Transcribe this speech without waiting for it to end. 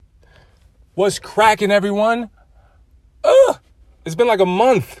What's cracking, everyone? It's been like a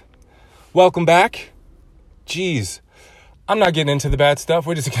month. Welcome back. Jeez, I'm not getting into the bad stuff.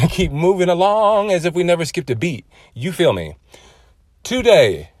 We're just going to keep moving along as if we never skipped a beat. You feel me?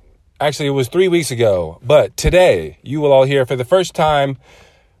 Today, actually it was 3 weeks ago, but today you will all hear for the first time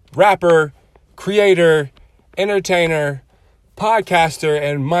rapper, creator, entertainer, podcaster,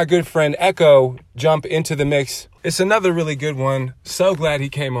 and my good friend Echo jump into the mix. It's another really good one. So glad he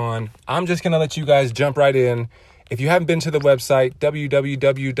came on. I'm just going to let you guys jump right in. If you haven't been to the website,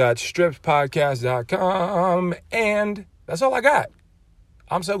 www.stripspodcast.com, and that's all I got.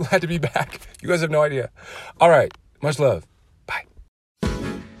 I'm so glad to be back. You guys have no idea. All right. Much love. Bye.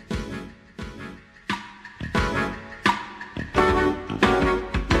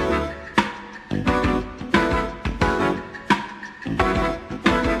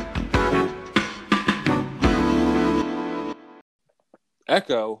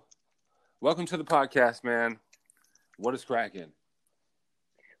 Echo, welcome to the podcast, man. What is cracking?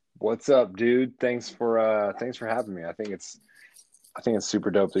 What's up, dude? Thanks for having me. I think it's super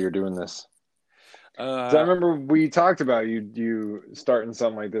dope that you're doing this. I remember we talked about you starting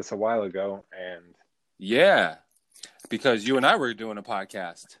something like this a while ago, and yeah, because you and I were doing a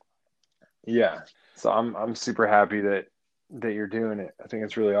podcast. Yeah, so I'm super happy that you're doing it. I think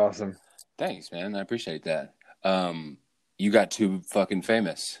it's really awesome. Thanks, man. I appreciate that. You got too fucking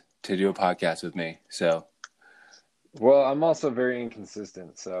famous to do a podcast with me, so. Well, I'm also very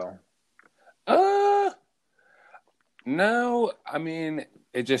inconsistent, so. No, I mean,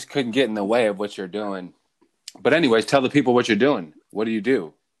 it just couldn't get in the way of what you're doing. But anyways, tell the people what you're doing. What do you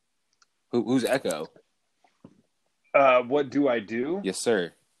do? Who's Echo? What do I do? Yes,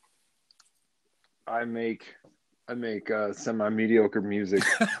 sir. I make semi-mediocre music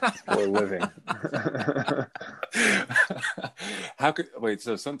for a living. Wait,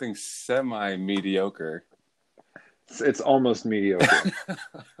 so something semi-mediocre. It's almost mediocre.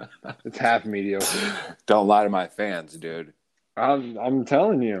 It's half mediocre. Don't lie to my fans, dude. I'm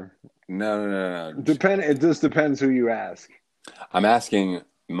telling you. No. It just depends who you ask. I'm asking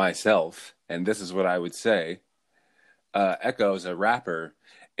myself, and this is what I would say. Echo is a rapper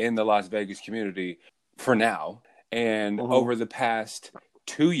in the Las Vegas community for now. And over the past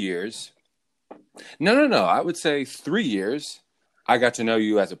 2 years, no, I would say 3 years, I got to know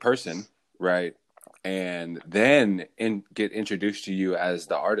you as a person, right? And then get introduced to you as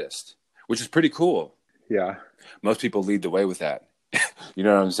the artist, which is pretty cool. Yeah. Most people lead the way with that. You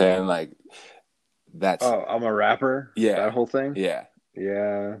know what I'm saying? Like, that's... Oh, I'm a rapper? Yeah. That whole thing? Yeah.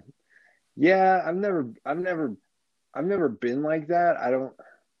 Yeah. Yeah, I've never been like that.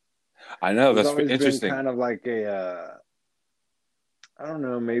 I know, that's always interesting. Been kind of like a, I don't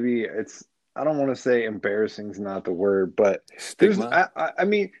know, maybe I don't want to say embarrassing is not the word, but Stigma? I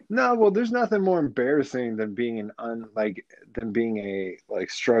mean, no, well, there's nothing more embarrassing than being a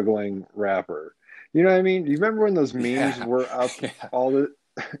struggling rapper. You know what I mean? You remember when those memes were up you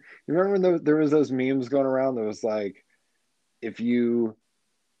remember when there was those memes going around that was like, if you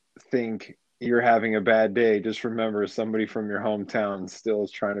think you're having a bad day, just remember somebody from your hometown still is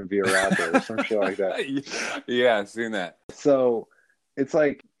trying to be a rapper or some shit like that. Yeah, I've seen that. So it's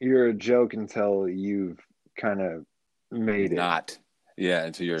like you're a joke until you've kind of made it.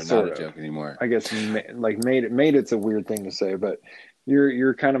 Until you're not a joke anymore. I guess made it's a weird thing to say, but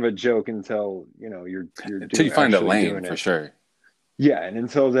you're kind of a joke until you're until you find a lane for sure. Yeah, and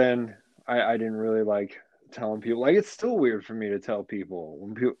until then, I didn't really like telling people. Like, it's still weird for me to tell people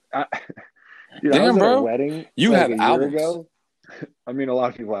when people. Damn, I was bro. at a wedding you have a albums. year ago. I mean, a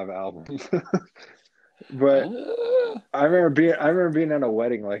lot of people have albums, but I remember being at a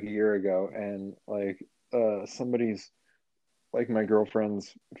wedding like a year ago, and like somebody's, like, my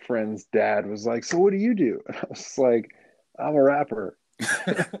girlfriend's friend's dad was like, "So what do you do?" And I was like, "I'm a rapper."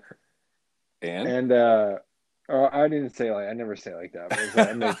 And I didn't say, like, I never say it like that. But I was like,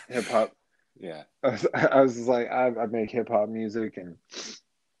 I make hip hop. Yeah. I was just like, I make hip hop music, and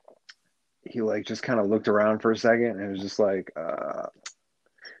he like just kind of looked around for a second, and it was just like,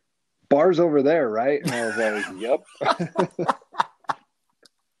 bars over there, right? And I was like, yep.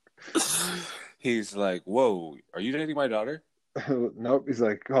 He's like, "Whoa, are you dating my daughter?" Nope. He's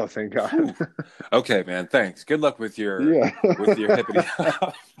like, "Oh, thank God." Okay, man. Thanks. Good luck with your hippity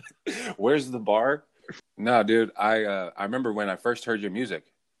hop. Where's the bar? No, dude. I remember when I first heard your music,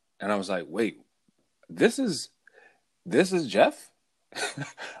 and I was like, "Wait, this is Jeff?"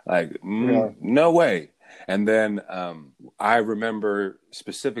 Like, no way. And then I remember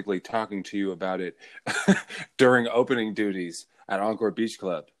specifically talking to you about it during opening duties at Encore Beach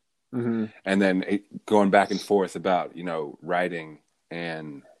Club. Mm-hmm. And then going back and forth about, writing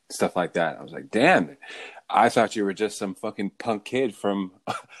and stuff like that. I was like, damn, I thought you were just some fucking punk kid from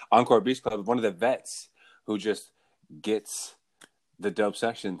Encore Beach Club, one of the vets who just gets the dope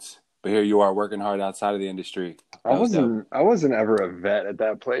sections. But here you are working hard outside of the industry. I That was dope. wasn't I wasn't ever a vet at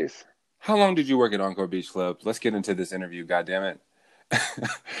that place. How long did you work at Encore Beach Club? Let's get into this interview, goddammit.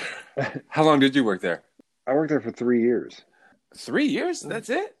 How long did you work there? I worked there for 3 years. 3 years? That's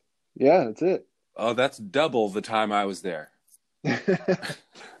it? Yeah, that's it. Oh, that's double the time I was there.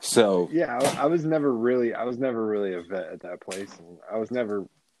 So, Yeah, I was never really a vet at that place, and I was never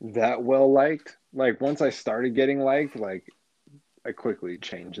that well liked. Like once I started getting liked, like I quickly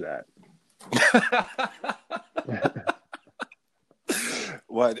changed that.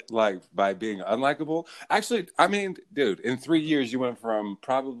 what, like by being unlikable? Actually, I mean, dude, in 3 years, you went from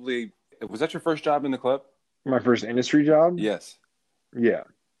probably, was that your first job in the club? My first industry job? Yes. Yeah.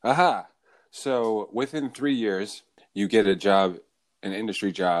 Aha. So within 3 years, you get a job, an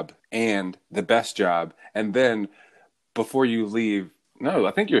industry job, and the best job. And then before you leave, no,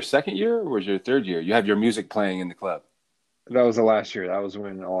 I think your second year or was your third year, you have your music playing in the club. That was the last year. That was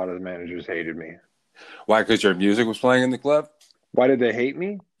when a lot of the managers hated me. Why? Because your music was playing in the club? Why did they hate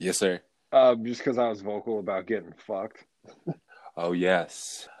me? Yes, sir. Just because I was vocal about getting fucked. Oh,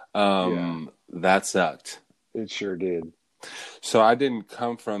 yes. Yeah, That sucked. it sure did. So I didn't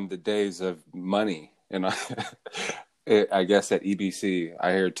come from the days of money. And I guess at EBC,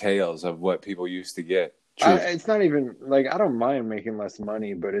 I hear tales of what people used to get. Truth. It's not even like I don't mind making less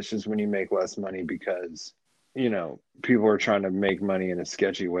money, but it's just when you make less money because, people are trying to make money in a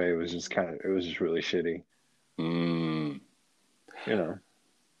sketchy way. It was just really shitty. Mm, You know,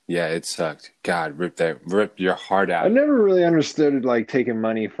 yeah, it sucked. God, rip your heart I out. never really understood like taking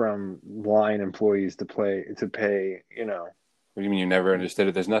money from line employees to pay. What do you mean you never understood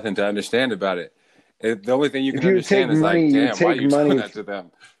it? There's nothing to understand about it. The only thing you If can you would take understand is money, like, you damn, why are take you doing money. that to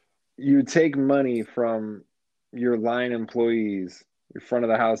them? You would take money from your line employees, your front of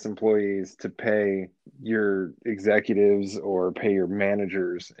the house employees, to pay your executives or pay your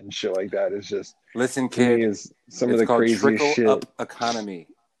managers and shit like that. It's just Listen, to me kid, is some of it's the called craziest trickle shit. up economy.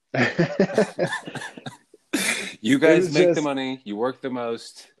 You It guys was make the just money, you work the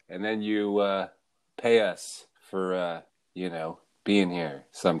most, and then you pay us for being here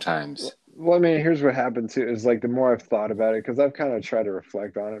sometimes. well, I mean, here's what happened too is like the more I've thought about it, because I've kind of tried to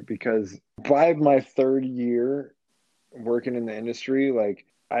reflect on it, because by my third year working in the industry, like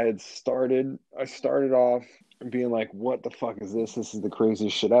I started off being like, what the fuck is this? This is the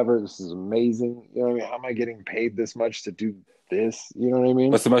craziest shit ever. This is amazing. You know what I mean? How am I getting paid this much to do this? You know what I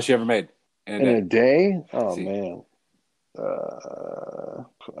mean? What's the most you ever made in a In a day? day? Oh See, man. I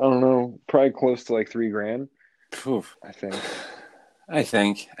don't know, probably close to like 3 grand, poof. I think. I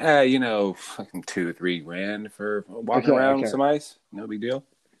think, fucking 2 or 3 grand for walking I around with can't. some ice. No big deal.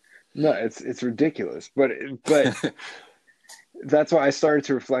 No, it's ridiculous. But that's why I started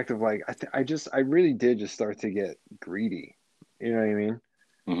to reflect of like I really did just start to get greedy. You know what I mean?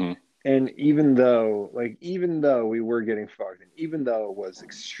 Hmm. And even though we were getting fucked, and even though it was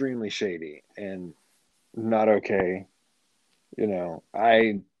extremely shady and not okay,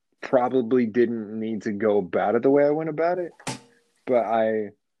 I probably didn't need to go about it the way I went about it. But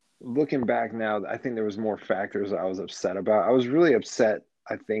looking back now, I think there was more factors I was upset about. I was really upset,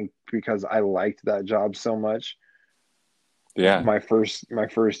 I think, because I liked that job so much Yeah. my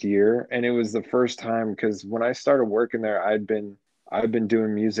first year, and it was the first time because when I started working there, I'd been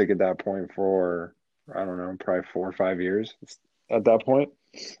doing music at that point for I don't know, probably 4 or 5 years at that point,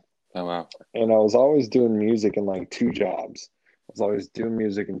 Oh wow. and I was always doing music in like two jobs. I was always doing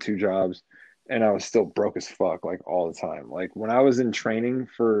music in two jobs, and I was still broke as fuck like all the time. Like when I was in training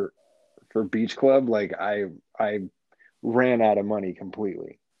for Beach Club, like I ran out of money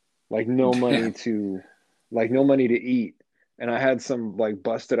completely. Like no money Damn. to no money to eat. And I had some like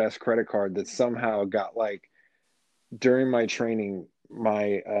busted ass credit card that somehow got like during my training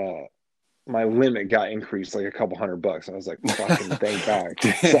my limit got increased like a couple $100. I was like, fucking thank God.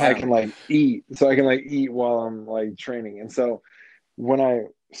 Damn. So I can like eat while I'm like training. And so when I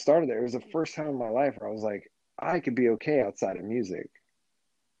started there, it was the first time in my life where I was like, I could be okay outside of music,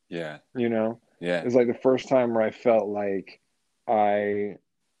 Yeah. you know? It Yeah. was like the first time where I felt like I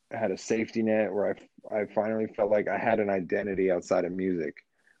had a safety net, where I finally felt like I had an identity outside of music,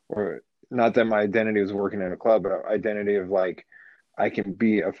 or not that my identity was working in a club, but identity of like I can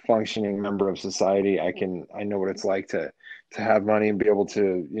be a functioning member of society. I know what it's like to have money and be able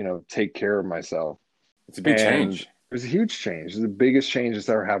to, take care of myself. It's a big And change. it was a huge change. It was the biggest change that's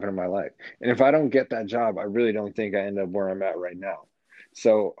ever happened in my life. And if I don't get that job, I really don't think I end up where I'm at right now.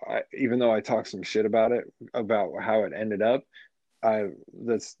 So even though I talk some shit about it, about how it ended up, I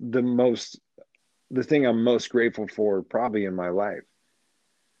that's the thing I'm most grateful for probably in my life,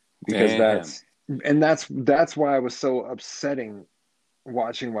 because Damn. that's why I was so upsetting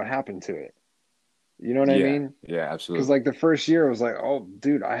watching what happened to it. You know what I Yeah. mean? Yeah, Because absolutely. like the first year, I was like, oh,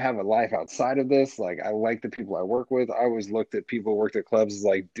 dude, I have a life outside of this. Like I like the people I work with. I always looked at people who worked at clubs as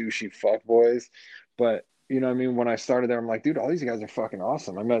like douchey fuck boys, but you know what I mean? When I started there, I'm like, dude, all these guys are fucking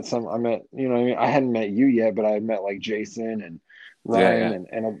awesome. I met, you know what I mean? I hadn't met you yet, but I had met like Jason and Yeah, Ryan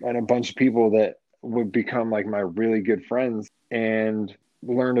yeah. and a bunch of people that would become like my really good friends, and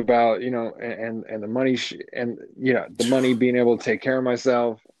learned about, and the money, and, the money, being able to take care of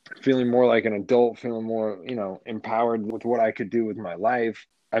myself, feeling more like an adult, feeling more, empowered with what I could do with my life.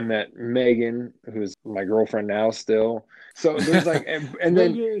 I met Megan, who's my girlfriend now still. So there's like,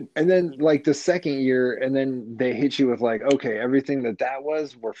 Megan. and then like the second year, and then they hit you with like, okay, everything that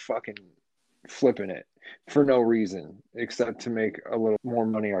was, we're fucking flipping it for no reason except to make a little more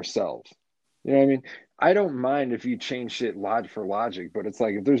money ourselves. You know what I mean? I don't mind if you change shit for logic, but it's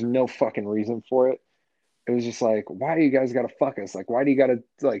like if there's no fucking reason for it, it was just like, why do you guys gotta fuck us? Like, why do you gotta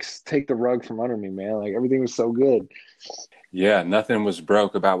like take the rug from under me, man? Like everything was so good. Yeah, nothing was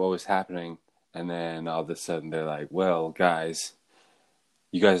broke about what was happening. And then all of a sudden they're like, well, guys,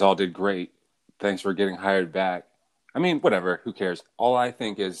 you guys all did great. Thanks for getting hired back. I mean, whatever, who cares? All I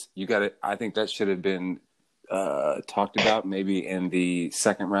think is you got to, I think that should have been talked about maybe in the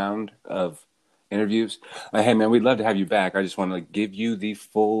second round of interviews. Hey, man, we'd love to have you back. I just want to give you the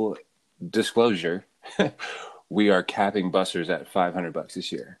full disclosure. We are capping busters at $500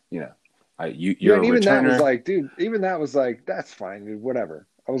 this year. Yeah, You're and a even that was returner. like, dude, even that was like, that's fine, dude, whatever.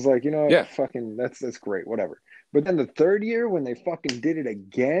 I was like, you know what, Yeah. fucking, that's great, whatever. But then the third year when they fucking did it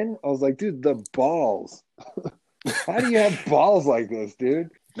again, I was like, dude, the balls. How do you have balls like this, dude?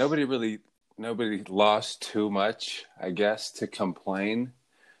 nobody really nobody lost too much, I guess, to complain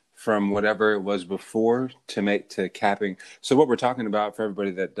from whatever it was before to make to capping. So what we're talking about for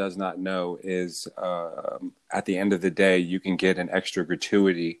everybody that does not know is at the end of the day, you can get an extra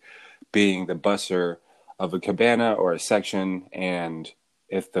gratuity being the busser of a cabana or a section, and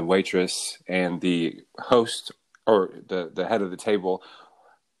if the waitress and the host or the head of the table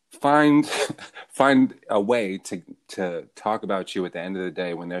find find a way to talk about you at the end of the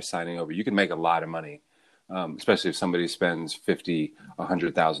day when they're signing over, you can make a lot of money, especially if somebody spends 50,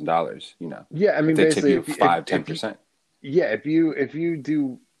 $100,000. Yeah, I If mean, they tip basically, you five, 10%. yeah, if you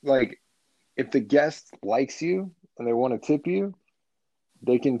do like, if the guest likes you and they want to tip you,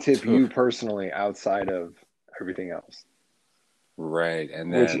 they can tip you personally outside of everything else. Right,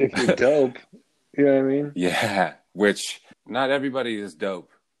 and Which, then if you're dope, you know what I mean? yeah, which not everybody is dope,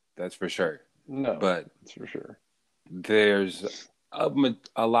 that's for sure. No, But that's for sure. there's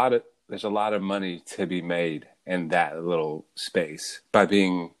a lot of there's a lot of money to be made in that little space by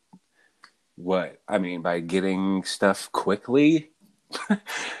being what I mean by getting stuff quickly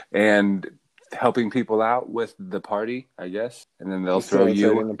and helping people out with the party, I guess, and then they'll throw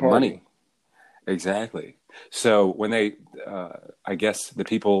Facilitating you the party. money. Exactly. So when I guess the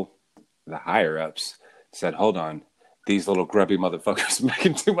people, the higher ups, said, "Hold on, these little grubby motherfuckers are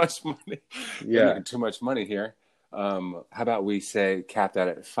making too much money. They're Yeah. making too much money here. How about we say cap that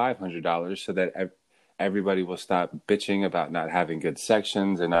at $500 so that everybody will stop bitching about not having good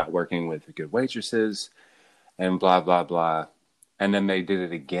sections and not working with good waitresses and blah blah blah." And then they did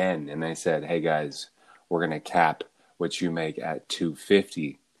it again, and they said, "Hey guys, we're gonna cap what you make at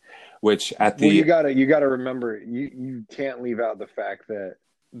 250." Which at Well, the you gotta remember, you can't leave out the fact that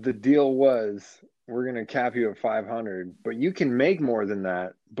the deal was, we're gonna cap you at 500, but you can make more than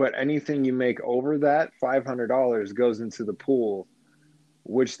that. But anything you make over that $500 goes into the pool,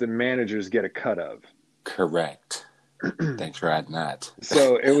 which the managers get a cut of. correct. Thanks for adding that.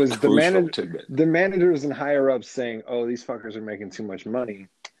 So it was Crucial tidbit. the managers and higher ups saying, "Oh, these fuckers are making too much money.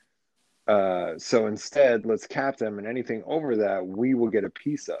 So instead, let's cap them, and anything over that, we will get a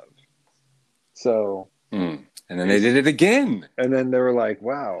piece of." So Mm. And then they it's did it again. and then they were like,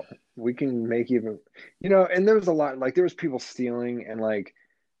 "Wow, we can make even," And there was a lot, like there was people stealing, and like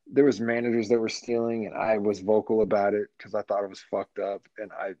there was managers that were stealing, and I was vocal about it because I thought it was fucked up,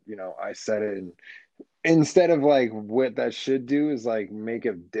 and I said it, and instead of like what that should do is like make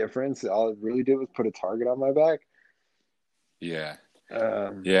a difference, all it really did was put a target on my back. Yeah.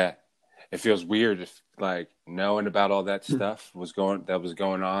 Um, Yeah. It feels weird if like knowing about all that stuff was going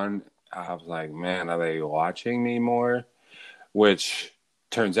on. I was like, man, are they watching me more? Which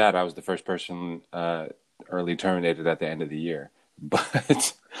turns out I was the first person early terminated at the end of the year.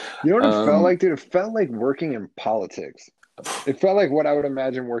 But you know what it felt um like, dude? It felt like working in politics. It felt like what I would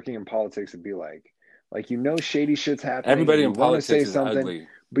imagine working in politics would be like, Like, shady shit's happening and Everybody you in want to say politics is something, ugly.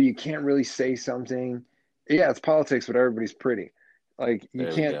 but you can't really say something. Yeah, it's politics, but everybody's pretty. Like, There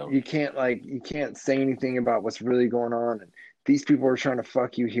we go. you can't say anything about what's really going on. And these people are trying to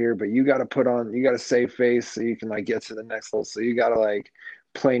fuck you here, but you got to save face so you can like get to the next level. So you got to like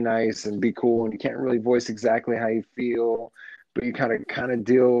play nice and be cool, and you can't really voice exactly how you feel, but you kind of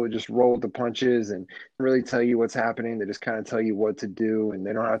deal, just roll with the punches and really tell you what's happening. They just kind of tell you what to do, and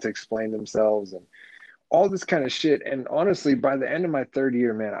they don't have to explain themselves and all this kind of shit. And honestly, by the end of my third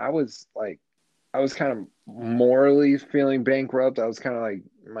year, man, I was kind of morally feeling bankrupt. I was kind of like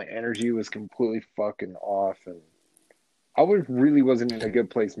my energy was completely fucking off, and really wasn't in a good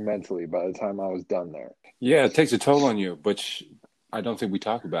place mentally by the time I was done there. Yeah, it takes a toll on you, which I don't think we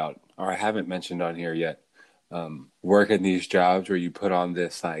talk about, or I haven't mentioned on here yet. Working these jobs where you put on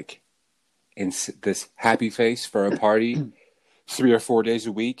this like this happy face for a party 3 or 4 days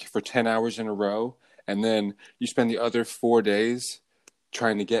a week for 10 hours in a row, and then you spend the other 4 days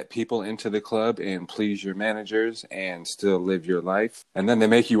trying to get people into the club and please your managers and still live your life, and then they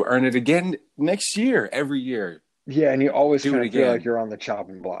make you earn it again next year, every year. Yeah, and you always Do it kind of feel like again. you're on the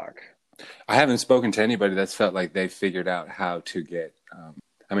chopping block. I haven't spoken to anybody that's felt like they figured out how to get.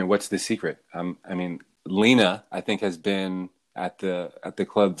 I mean, what's the secret? I mean, Lena, I think, has been at the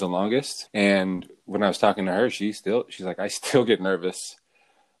club the longest. And when I was talking to her, she's like, I still get nervous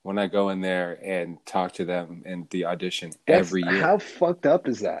when I go in there and talk to them in the audition That's every how year. fucked up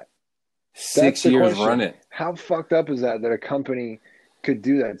is that? That's 6 the years question. running. How fucked up is that a company could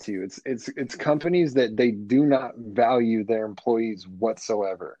do that to you? It's companies that they do not value their employees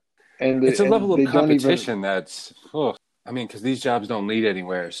whatsoever, and It's a level of they don't even. competition that's. Oh, I mean, because these jobs don't lead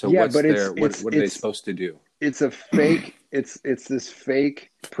anywhere. So Yeah, what's but their what are they supposed to do? it's a fake. It's this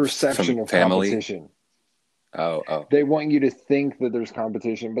fake perception From of family? competition. Oh, oh. They want you to think that there's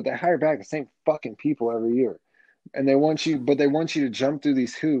competition, but they hire back the same fucking people every year. And they want you to jump through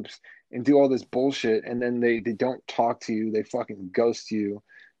these hoops and do all this bullshit, and then they don't talk to you, they fucking ghost you,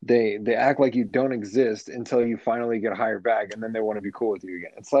 they act like you don't exist until you finally get hired back, and then they want to be cool with you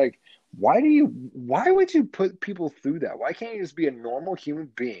again. It's like, why would you put people through that? Why can't you just be a normal human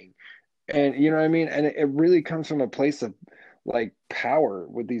being? And you know what I mean? And it really comes from a place of like power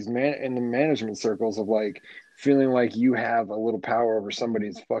with these man in the management circles of like feeling like you have a little power over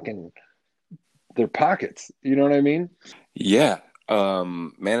somebody's fucking their pockets. You know what I mean? Yeah.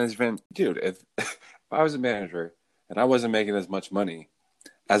 Management, dude, if I was a manager and I wasn't making as much money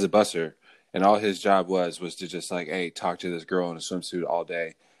as a busser, and all his job was to just like, hey, talk to this girl in a swimsuit all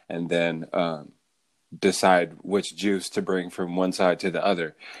day, and then decide which juice to bring from one side to the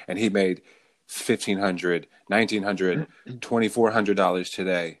other, and he made $1,500, $1,900, $2,400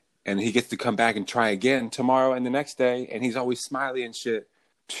 today, and he gets to come back and try again tomorrow and the next day, and he's always smiley and shit.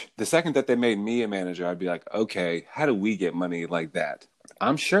 The second that they made me a manager, I'd be like, okay, how do we get money like that?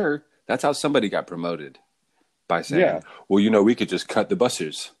 I'm sure that's how somebody got promoted, by Yeah. saying, well, we could just cut the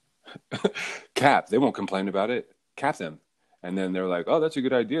bussers. Cap, they won't complain about it. Cap them. And then they're like, oh, that's a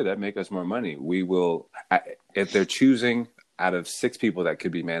good idea. That make us more money. We will, if they're choosing out of 6 people that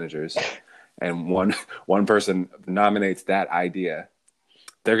could be managers, and one person nominates that idea,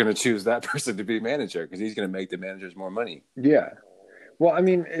 they're going to choose that person to be manager because he's going to make the managers more money. Yeah. Well, I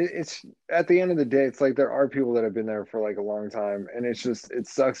mean, it's at the end of the day, it's like there are people that have been there for like a long time, and it's just it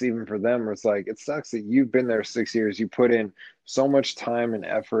sucks even for them. It's like it sucks that you've been there 6 years, you put in so much time and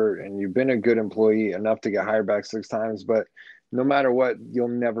effort, and you've been a good employee enough to get hired back 6 times, but no matter what, you'll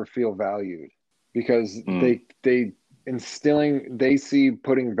never feel valued because Mm. they see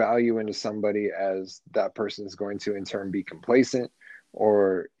putting value into somebody as that person is going to in turn be complacent,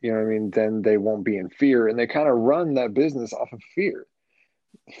 or you know what I mean, then they won't be in fear, and they kind of run that business off of fear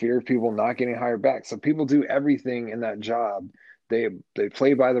of people not getting hired back. So people do everything in that job. They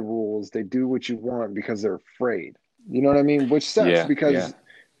play by the rules. They do what you want because they're afraid. You know what I mean? Which sucks Yeah, yeah. because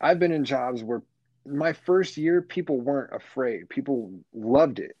I've been in jobs where my first year people weren't afraid. People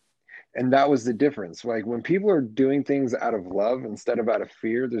loved it. And that was the difference. Like when people are doing things out of love instead of out of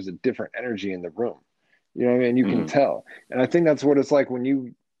fear, there's a different energy in the room. You know what I mean? You can Mm. tell. And I think that's what it's like when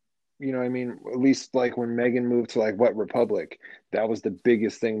you know what I mean? At least like when Megan moved to like What Republic, that was the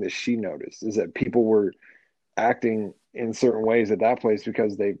biggest thing that she noticed is that people were acting in certain ways at that place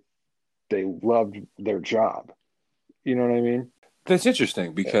because they loved their job. You know what I mean? That's interesting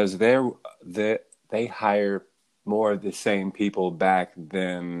Yeah. because they hire more of the same people back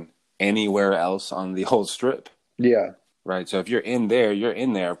than anywhere else on the whole strip, Yeah. right? So if you're in there, you're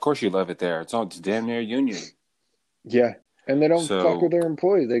in there. Of course, you love it there. It's damn near union. Yeah. And they don't fuck with So their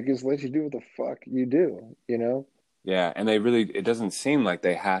employees. They just let you do what the fuck you do, you know? yeah, and it doesn't seem like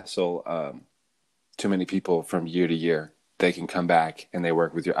they hassle. too many people from year to year. They can come back and they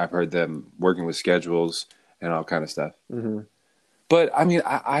work with you. I've heard them working with schedules and all kind of stuff. Mm-hmm. But I mean,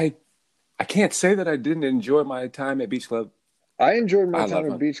 I can't say that I didn't enjoy my time at Beach Club. I enjoyed my I time love at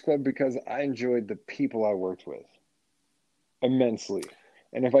them. Beach Club because I enjoyed the people I worked with immensely.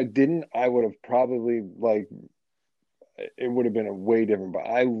 And if I didn't, I would have probably like it would have been a way different. But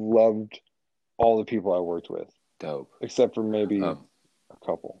I loved all the people I worked with, Dope. except for maybe Um, a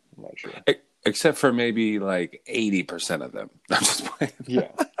couple. I'm not sure. except for maybe like 80% of them. I'm just playing.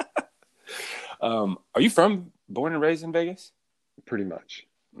 Yeah, Are you born and raised in Vegas? pretty much.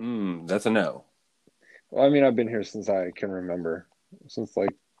 That's a no. Well, I mean, I've been here since I can remember, since like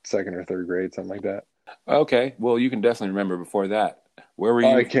second or third grade, something like that. Okay, well, you can definitely remember before that. Where were Oh,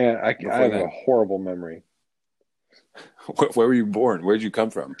 I you can't. I before have a then? horrible memory. Where were you born? Where'd you come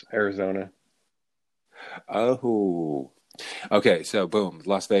from? Arizona. Oh, okay. So, boom,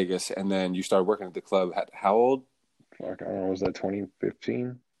 Las Vegas, and then you started working at the club. At how old? Fuck, I don't know. Was that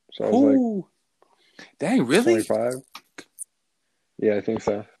 2015? So I was like Ooh, dang, really? 25. Yeah, I think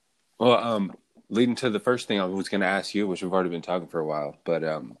so. Well, leading to the first thing I was going to ask you, which we've already been talking for a while, but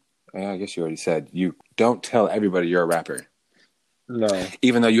I guess you already said you don't tell everybody you're a rapper, No.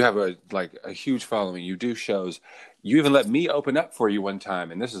 even though you have a huge following. You do shows. You even let me open up for you one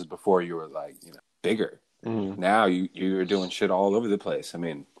time, and this is before you were bigger. Mhm. Now you're doing shit all over the place. I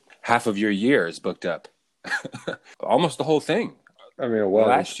mean, half of your year is booked up, almost the whole thing. I mean, it was.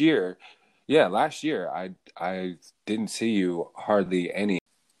 Last year, I didn't see you hardly any.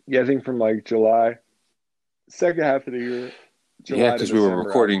 Yeah, I think from like July, second half of the year, July Yeah, to because we were December, I was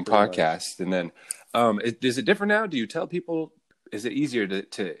recording pretty much. podcasts, and then is it different now? Do you tell people? Is it easier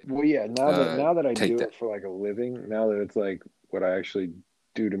to Well, yeah, now that I take do that? it for like a living, now that it's like what I actually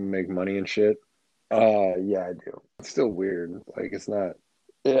do to make money and shit, yeah, I do. It's still weird. Like it's not.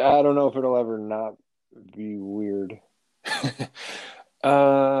 I don't know if it'll ever not be weird.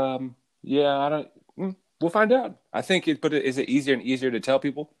 Yeah, I don't. We'll find out. I think but is it easier and easier to tell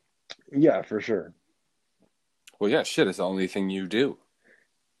people? Yeah, for sure. Well, yeah, shit, it's the only thing you do.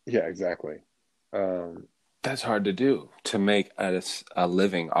 Yeah, exactly. That's hard to do, to make a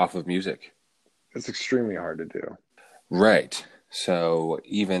living off of music. It's extremely hard to do. Right. So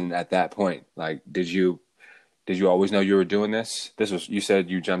even at that point, like, did you always know you were doing this? You said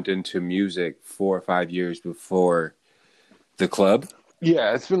you jumped into music 4 or 5 years before the club?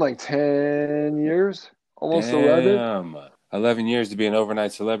 Yeah, it's been like 10 years, almost 11. Damn. 11 years to be an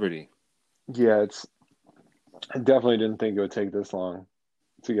overnight celebrity. Yeah, I definitely didn't think it would take this long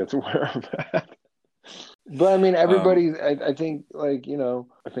to get to where I'm at. But I mean, I think, like,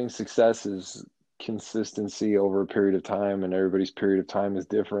 I think success is consistency over a period of time, and everybody's period of time is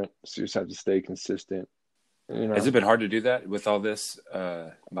different. So you just have to stay consistent, Has it been hard to do that with all this,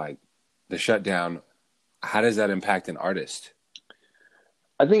 like the shutdown? How does that impact an artist?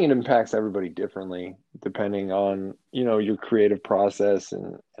 I think it impacts everybody differently depending on, your creative process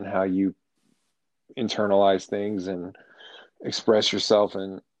and how you internalize things and express yourself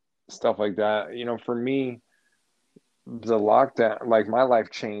and stuff like that. For me, the lockdown, like my life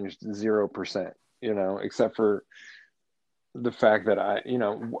changed 0%, except for the fact that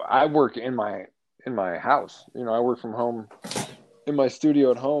I work in my house. I work from home in my studio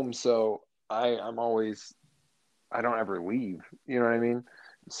at home, so I don't ever leave. You know what I mean?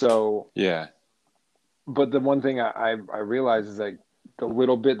 So, Yeah. but the one thing I realized is like the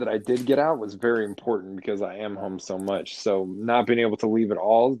little bit that I did get out was very important because I am home so much. So not being able to leave at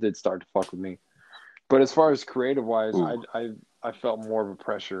all did start to fuck with me. But as far as creative wise, Ooh. I felt more of a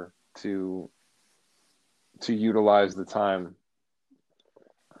pressure to utilize the time.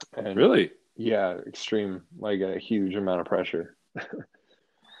 And Really? yeah, extreme, like a huge amount of pressure.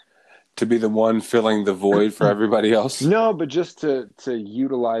 To be the one filling the void for everybody else? No, but just to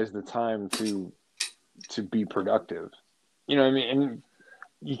utilize the time to be productive. You know what I mean? And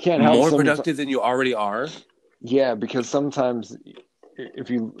you can't help More productive than you already are? Yeah, because sometimes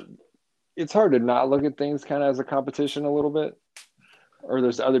it's hard to not look at things kind of as a competition a little bit. Or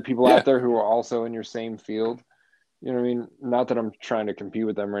there's other people Yeah. out there who are also in your same field. You know what I mean? Not that I'm trying to compete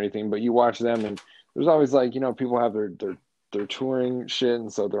with them or anything, but you watch them and there's always like, people have their touring shit,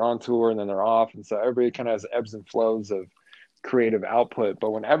 and so they're on tour and then they're off, and so everybody kind of has ebbs and flows of creative output.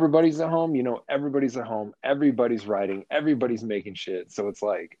 But when everybody's at home, everybody's at home, everybody's writing, everybody's making shit. So it's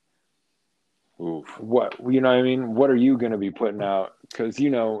like, Oof. what, you know what I mean? What are you going to be putting out? Because,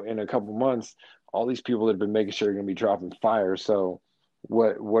 in a couple months, all these people that have been making sure are going to be dropping fire. So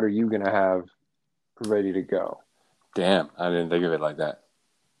what are you going to have ready to go? Damn, I didn't think of it like that.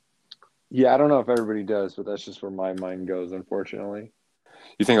 Yeah, I don't know if everybody does, but that's just where my mind goes, unfortunately.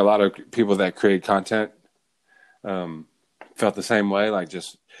 You think a lot of people that create content felt the same way, like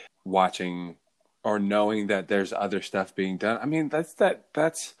just watching or knowing that there's other stuff being done? I mean, that's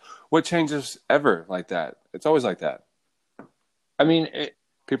what changes ever like that. It's always like that. I mean,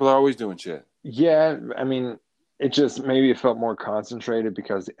 People are always doing shit. yeah, I mean, it just maybe it felt more concentrated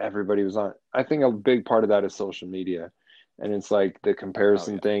because everybody was on. I think a big part of that is social media. And it's like the Oh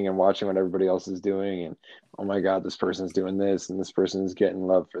comparison yeah. thing and watching what everybody else is doing. And oh my God, this person's doing this and this person's getting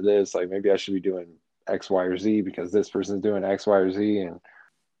love for this. Like maybe I should be doing X, Y, or Z because this person's doing X, Y, or Z. And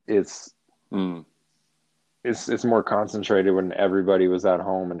it's Mm. it's more concentrated when everybody was at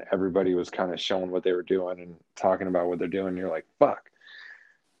home and everybody was kind of showing what they were doing and talking about what they're doing. You're like, fuck,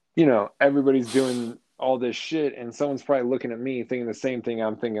 everybody's doing all this shit, and someone's probably looking at me thinking the same thing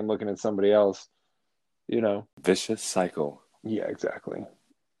I'm thinking, looking at somebody else. Vicious cycle. Yeah, exactly.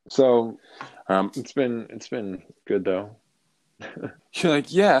 So Um, it's been good though. you're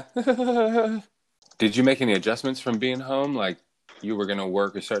like, yeah. Did you make any adjustments from being home? Like you were going to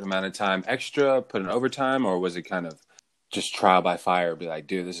work a certain amount of time extra, put in overtime, or was it kind of just trial by fire? Be like,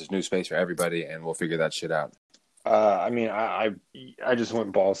 dude, this is new space for everybody, and we'll figure that shit out. I mean, I just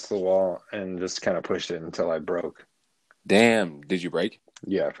went balls to the wall and just kind of pushed it until I broke. Damn, did you break?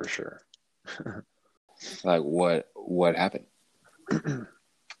 Yeah, for sure. Like what happened?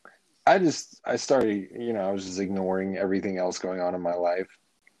 I started, I was just ignoring everything else going on in my life.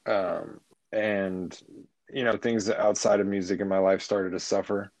 And, things outside of music in my life started to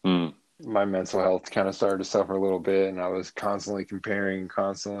suffer. Mm. My mental health kind of started to suffer a little bit. And I was constantly comparing,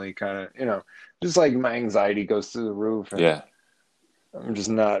 constantly kind of, just like my anxiety goes through the roof. And Yeah. I'm just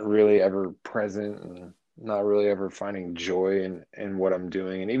not really ever present and not really ever finding joy in what I'm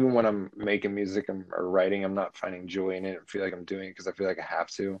doing. And even when I'm making music or writing, I'm not finding joy in it. I feel like I'm doing it because I feel like I have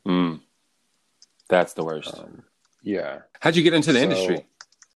to. Mm. That's the worst. Yeah. How'd you get into the industry?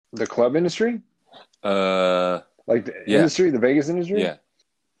 The club industry? Like the yeah. industry, the Vegas industry? Yeah.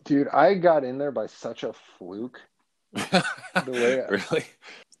 Dude, I got in there by such a fluke. Really?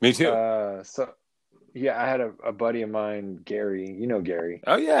 Me too. Yeah, I had a buddy of mine, Gary. You know Gary.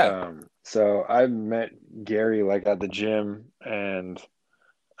 Oh yeah. So I met Gary like at the gym, and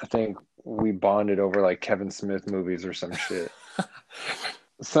I think we bonded over like Kevin Smith movies or some shit.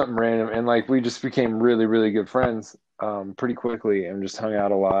 Something random, and like we just became really, really good friends pretty quickly, and just hung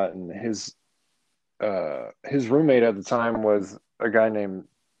out a lot. And his roommate at the time was a guy named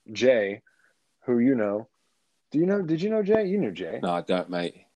Jay, who you know. Did you know Jay? You knew Jay. No, I don't,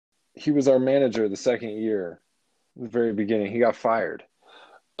 mate. He was our manager the second year, the very beginning. He got fired.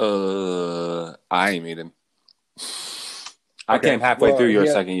 I ain't meet him. I came halfway through your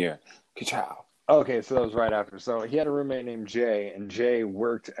second year. Ka-chow. Okay, so that was right after. So he had a roommate named Jay, and Jay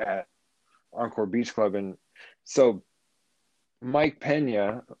worked at Encore Beach Club. And so Mike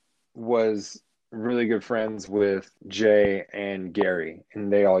Pena was really good friends with Jay and Gary,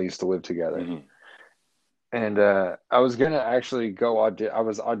 and they all used to live together. Mm-hmm. And I was gonna actually go I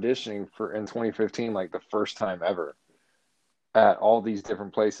was auditioning for in 2015, like the first time ever, at all these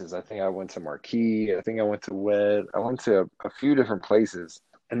different places. I think I went to Marquee. I think I went to WED. I went to a few different places,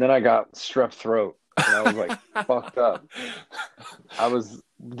 and then I got strep throat, and I was like fucked up. I was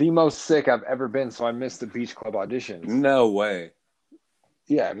the most sick I've ever been, so I missed the Beach Club auditions. No way.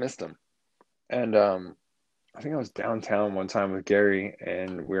 Yeah, I missed them. And I think I was downtown one time with Gary,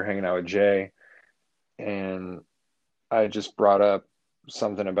 and we were hanging out with Jay. And I just brought up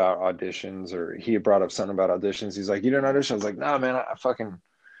something about auditions, or he had brought up something about auditions. He's like, "You didn't audition?" I was like, "Nah, man,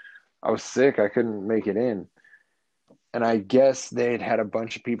 I was sick. I couldn't make it in." And I guess they'd had a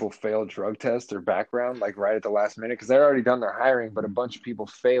bunch of people fail drug tests or background, like right at the last minute, because they'd already done their hiring, but a bunch of people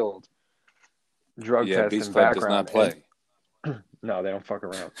failed drug tests Beach and Club background. does not play. No, they don't fuck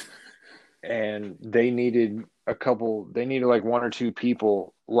around. And they needed like one or two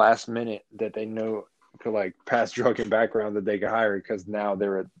people last minute that they know could like pass drug and background that they could hire, because now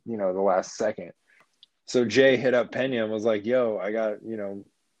they're at the last second. So Jay hit up Pena and was like, "Yo, I got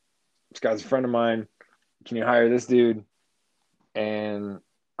this guy's a friend of mine. Can you hire this dude?" And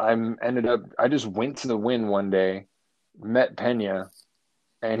I just went to the Wynn one day, met Pena,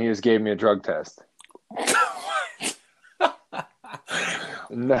 and he just gave me a drug test.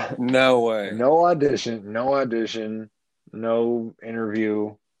 No way. No audition, no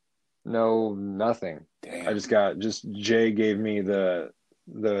interview, no nothing. Damn. Just Jay gave me the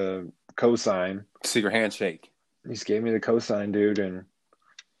cosign. Secret handshake. He just gave me the cosign, dude, and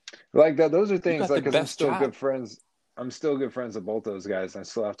like that. Those are things like, because I'm still good friends. I'm still good friends with both those guys. And I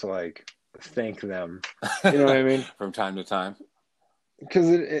still have to like thank them. You know what I mean? From time to time. Because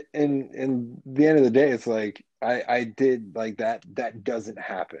in the end of the day, it's like I did like that. That doesn't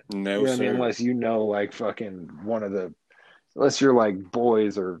happen. No, You know what I mean? sir. Unless you know, like fucking unless you're like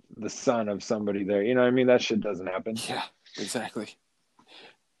boys or the son of somebody there. You know what I mean? That shit doesn't happen. Yeah, exactly.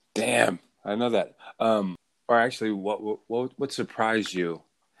 Damn, I know that. Or actually, what surprised you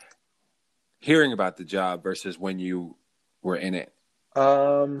hearing about the job versus when you were in it,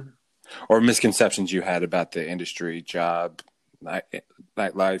 Um, or misconceptions you had about the industry, job,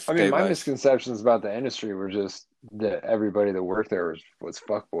 nightlife, I mean, day my life? misconceptions about the industry were just that everybody that worked there was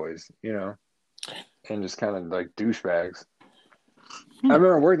fuckboys, you know, and just kind of like douchebags. I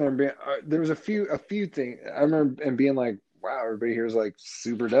remember working there and being there was a few things I remember and being like, wow, everybody here is like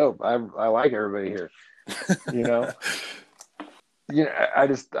super dope. I like everybody here, you know. You know, I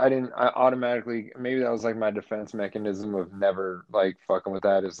didn't I automatically maybe that was like my defense mechanism of never like fucking with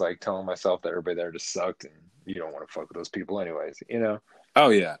that is like telling myself that everybody there just sucked and you don't want to fuck with those people anyways, you know. Oh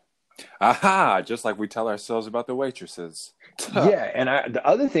yeah, aha! Just like we tell ourselves about the waitresses. Yeah, and the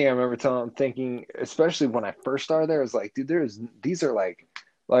other thing I remember thinking, especially when I first started there, is like, dude, these are like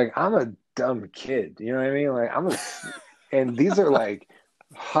I'm a dumb kid, you know what I mean? Like and these are like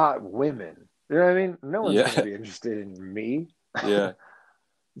hot women, you know what I mean? No one's Yeah, gonna be interested in me. yeah,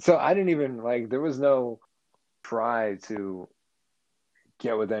 So I didn't even like there was no try to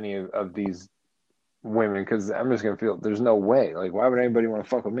get with any of these women because I'm just gonna feel there's no way. Like, why would anybody want to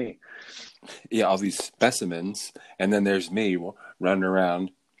fuck with me? yeah. All these specimens, and then there's me running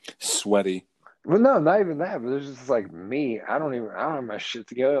around, sweaty. Well, no, not even that. But there's just like me. I don't have my shit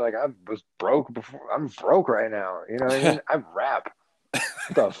together. Like I was broke before. I'm broke right now. You know what I mean? I rap.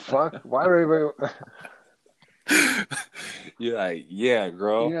 What the fuck? Why would anybody? You're like, yeah, You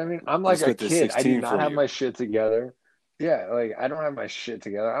girl. know what I mean? I'm I like just a got this kid. I do 16 not for have you. my shit together. Yeah, like I don't have my shit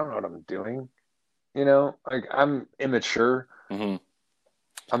together. I don't know what I'm doing. You know, like I'm immature. Hmm.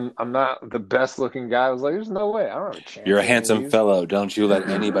 I'm not the best looking guy. I was like, there's no way. I don't have a You're chance a at any of handsome these. fellow. Don't you let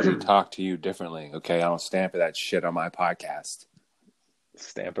anybody talk to you differently, okay? I don't stand for that shit on my podcast.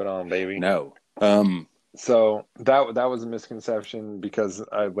 Stamp it on, baby. No. So that was a misconception because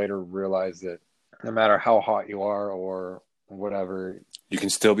I later realized that no matter how hot you are or whatever, You can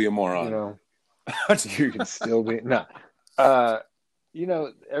still be a you moron. know, you can still be no. You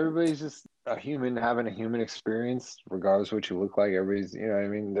know, everybody's just a human having a human experience, regardless of what you look like. Everybody's, you know what I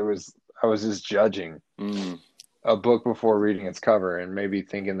mean? I was just judging Mm, a book before reading its cover and maybe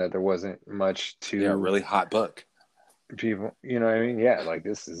thinking that there wasn't much yeah, to really hot book. people, you know what I mean? Yeah, like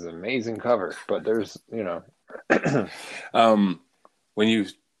this is an amazing cover, but there's, you know, When you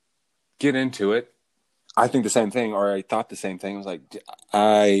get into it, I think the same thing, or I thought the same thing. I was like,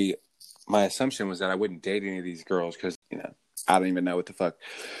 my assumption was that I wouldn't date any of these girls because, I don't even know what the fuck.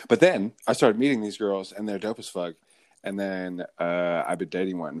 But then I started meeting these girls and they're dope as fuck. And then I've been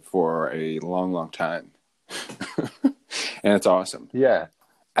dating one for a long, long time. And it's awesome. yeah.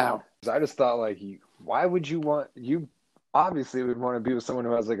 Ow. I just thought like, why would you obviously would want to be with someone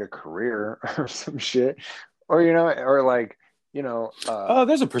who has like a career or some shit, or you know, or like you know, Oh,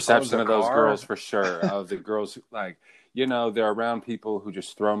 there's a owns perception a of those car. girls for sure. Of the girls who, like, they're around people who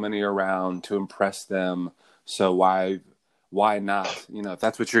just throw money around to impress them. So why not? If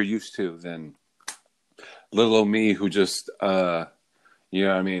that's what you're used to, then little old me who just, you know what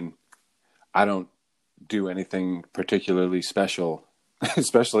I mean? I don't do anything particularly special,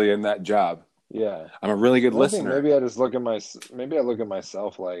 especially in that job. Yeah, I'm a really good and I think listener. maybe I just maybe I look at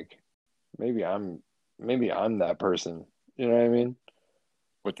myself like maybe I'm that person. You know what I mean?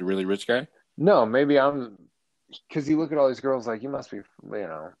 What, the really rich guy? No, maybe I'm because you look at all these girls like you must be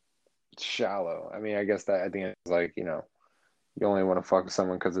shallow. I mean, I guess that at the end is like you only want to fuck with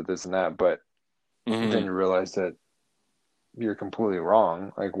someone because of this and that, but then Mm-hmm. you realize that you're completely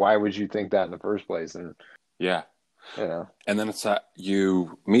wrong. Like, why would you think that in the first place? And Yeah. you know, And then it's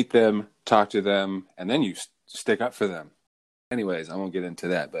you meet them, talk to them, and then you stick up for them. Anyways, I won't get into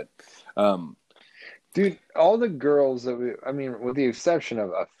that, but dude, all the girls I mean, with the exception of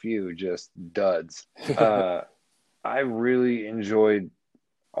a few just duds, I really enjoyed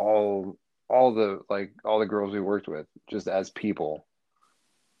all the girls we worked with just as people.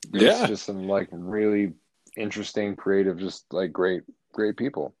 There's yeah, just some like really interesting, creative, just like great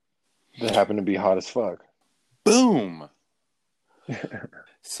people that happen to be hot as fuck. boom.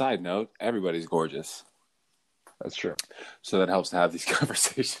 Side note: everybody's gorgeous, That's true. so that helps to have these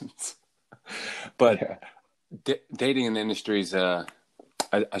conversations. But Yeah. dating in the industry is. I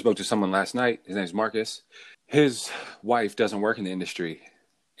spoke to someone last night. His name's Marcus. His wife doesn't work in the industry,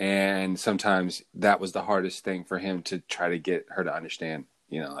 and sometimes that was the hardest thing for him to try to get her to understand.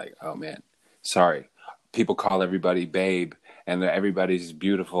 Like, oh man, sorry, people call everybody babe, and that everybody's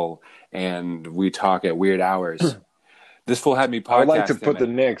beautiful, and we talk at weird hours. This fool had me I would like to podcast him. put the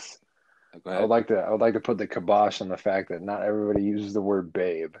Knicks. Go I ahead. would like to put the kibosh on the fact that not everybody uses the word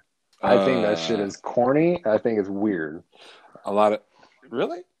babe. I think that shit is corny. I think it's weird. A lot of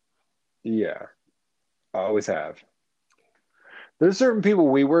really. Yeah, I always have. There's certain people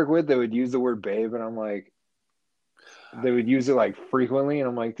we work with that would use the word babe, and I'm like, they would use it like frequently, and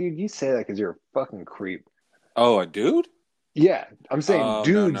I'm like, dude, you say that because you're a fucking creep. Oh, a dude? Yeah, I'm saying Oh,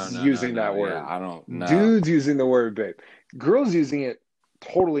 dudes using that word. Yeah, I don't know. Dudes using the word babe. Girls using it,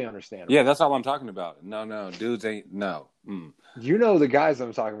 totally understandable. Yeah, that's all I'm talking about. No, dudes ain't no. You know the guys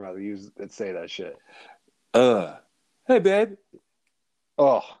I'm talking about that say that shit. Hey, babe.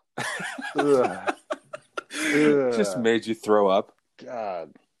 Oh. Ugh. Just made you throw up.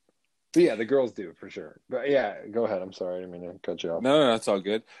 God. But yeah, the girls do for sure. But yeah, go ahead. I'm sorry, I didn't mean to cut you off. No, that's all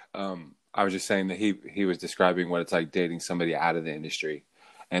good. I was just saying that he was describing what it's like dating somebody out of the industry,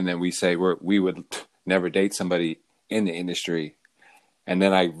 and then we say we would never date somebody in the industry, and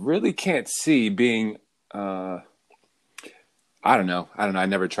then I really can't see being. I don't know. I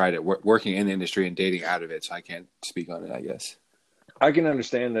never tried it. Working in the industry and dating out of it, so I can't speak on it, I guess. I can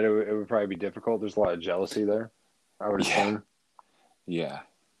understand that it would probably be difficult. There's a lot of jealousy there, I would assume. Yeah.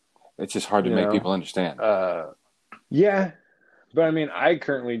 It's just hard to make people understand. Yeah. But I mean,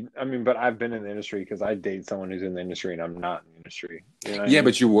 but I've been in the industry because I date someone who's in the industry and I'm not in the industry. You know what I mean?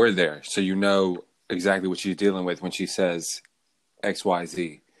 But you were there, so you know exactly what she's dealing with when she says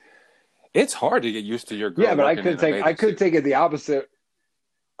XYZ. It's hard to get used to your girl. Yeah, but I could take it the opposite.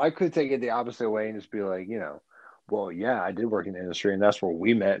 I could take it the opposite way and just be like, well, yeah, I did work in the industry and that's where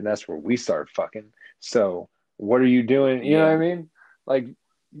we met and that's where we started fucking. So what are you doing? You know what I mean? Like,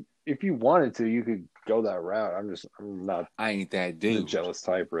 if you wanted to, you could go that route. I'm not. I ain't that dude. The jealous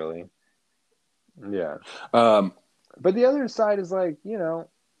type, really. Yeah. But the other side is like,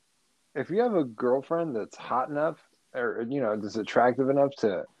 if you have a girlfriend that's hot enough or, that's attractive enough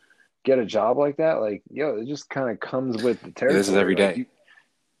to get a job like that, like, it just kind of comes with the territory. This is every day.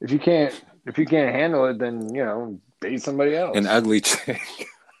 If you can't handle it, then, date somebody else. An ugly chick.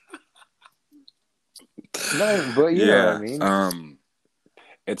 No, but you know what I mean.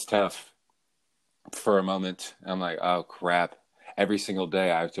 It's tough for a moment. I'm like, oh crap. Every single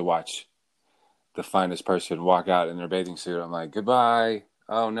day I have to watch the finest person walk out in their bathing suit. I'm like, goodbye.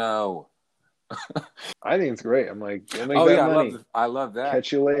 Oh no. I think it's great. I'm like, oh yeah, I love that.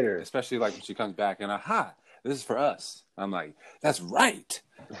 Catch you later. Especially like when she comes back and this is for us. I'm like, that's right.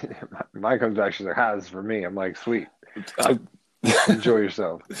 Mine comes back, she's like, this is for me. I'm like, sweet. Enjoy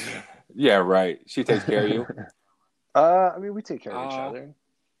yourself. Yeah, right. She takes care of you. I mean, we take care of each other.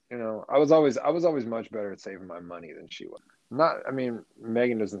 I was always much better at saving my money than she was.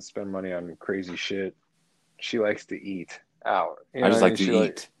 Megan doesn't spend money on crazy shit. She likes to eat out. I just like to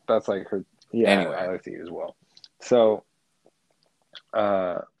eat. That's like her. Yeah, anyway. I like to eat as well. So,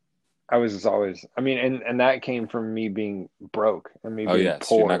 I was just always. And that came from me being broke and me being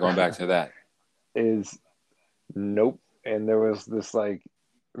poor. You're not going back to that. Nope. And there was this like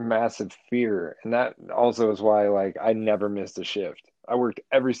massive fear, and that also is why like I never missed a shift. I worked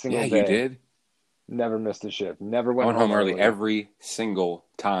every single day. Yeah, you did. Never missed a shift. Never went home early every single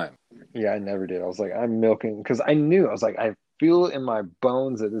time. Yeah, I never did. I was like, I'm milking because I knew. I was like, I feel in my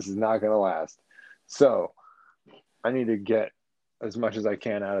bones that this is not going to last. So I need to get as much as I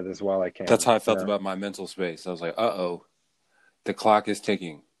can out of this while I can. That's how I felt about my mental space. I was like, the clock is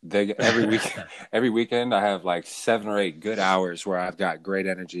ticking. Every weekend I have like 7 or 8 good hours where I've got great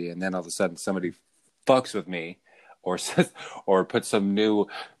energy, and then all of a sudden somebody fucks with me or puts some new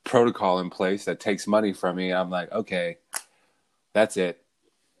protocol in place that takes money from me. I'm like, okay, that's it.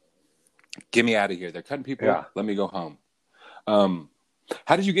 Get me out of here. They're cutting people. Yeah. Let me go home.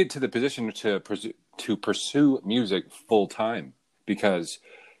 How did you get to the position to pursue music full time? Because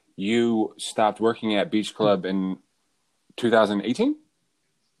you stopped working at Beach Club in 2018?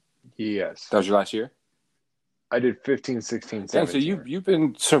 Yes. That was your last year? I did 15, 16, 17. So you've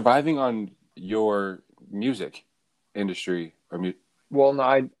been surviving on your music industry Well, no,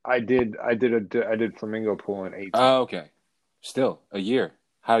 I did Flamingo Pool in 18. Oh, okay. Still a year.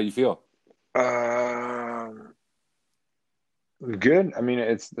 How do you feel? Good. I mean,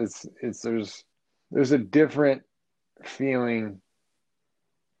 it's there's a different feeling.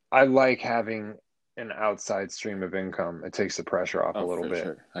 I like having an outside stream of income. It takes the pressure off a little bit.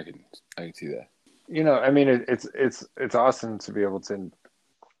 Sure. I can see that. It's awesome to be able to,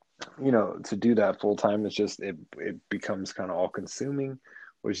 to do that full time. It's just it becomes kind of all consuming,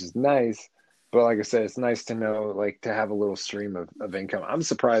 which is nice. But like I said, it's nice to know, like, to have a little stream of income. I'm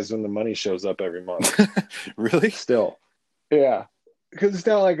surprised when the money shows up every month. Really? Still, yeah, because it's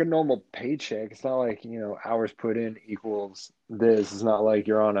not like a normal paycheck. It's not like, hours put in equals this. It's not like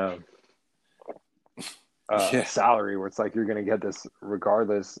you're on a Yeah. salary where it's like you're going to get this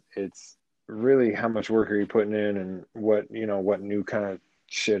regardless. It's really how much work are you putting in, and what new kind of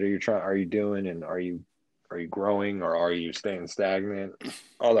shit are you doing, and are you growing, or are you staying stagnant?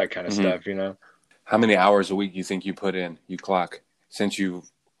 All that kind of Mm-hmm. stuff. How many hours a week you think you put in, you clock, since you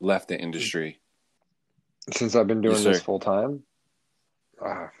left the industry? Since I've been doing Yes, this sir. full time,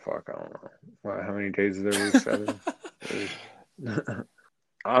 fuck, I don't know. How many days is there a week? 7?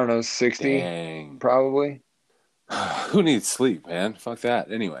 I don't know, 60 Dang. probably. Who needs sleep, man? Fuck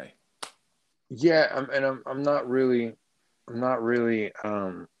that. Anyway. Yeah, I'm not really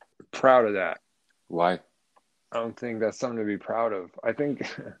proud of that. Why? I don't think that's something to be proud of. I think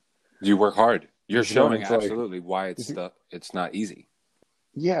You work hard. You're showing it's like, absolutely why it's not easy.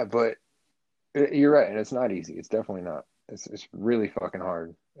 yeah, but you're right, and it's not easy. It's definitely not. It's really fucking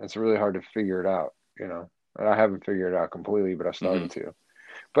hard. It's really hard to figure it out. And I haven't figured it out completely, but I Mm-hmm. started to.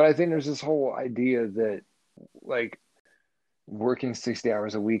 But I think there's this whole idea that, like, working 60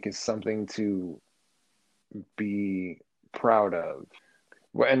 hours a week is something to be proud of.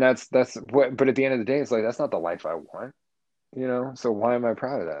 And that's what, but at the end of the day, it's like, that's not the life I want, So why am I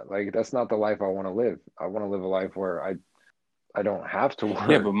proud of that? Like, that's not the life I want to live. I want to live a life where I don't have to Yeah,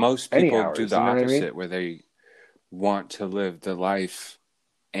 work but most any people do hours. the You know what I mean? opposite, where they want to live the life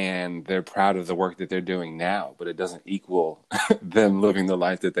and they're proud of the work that they're doing now, but it doesn't equal them living the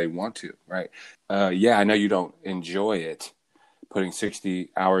life that they want to, right? Yeah, I know you don't enjoy it, putting 60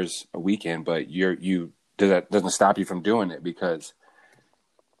 hours a week in, but that doesn't stop you from doing it, because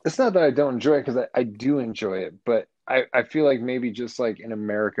It's not that I don't enjoy it, because I do enjoy it, but I feel like maybe just like in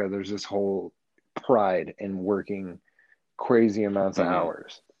America, there's this whole pride in working crazy amounts of mm-hmm.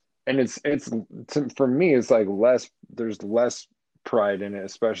 hours. And for me, it's like there's less pride in it,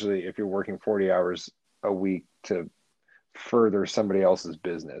 especially if you're working 40 hours a week to further somebody else's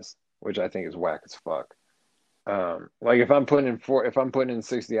business, which I think is whack as fuck. Like, if I'm putting in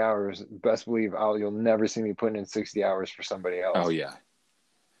 60 hours, best believe you'll never see me putting in 60 hours for somebody Oh else. yeah.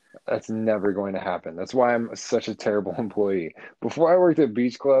 That's never going to happen. That's why I'm such a terrible employee. Before I worked at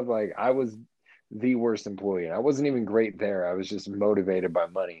Beach Club, like, I was the worst employee. And I wasn't even great there. I was just motivated by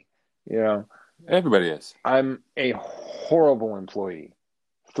money. Everybody is. I'm a horrible employee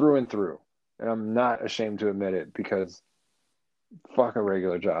through and through. And I'm not ashamed to admit it, because fuck a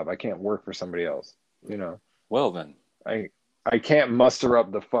regular job. I can't work for somebody else. Well then, I can't muster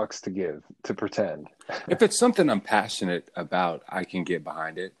up the fucks to pretend. if it's something I'm passionate about, I can get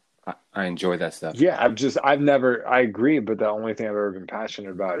behind it. I enjoy that stuff. Yeah, I agree, but the only thing I've ever been passionate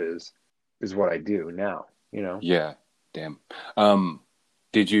about is what I do now, Yeah, damn.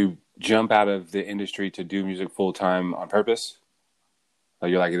 Did you jump out of the industry to do music full time on purpose? Like,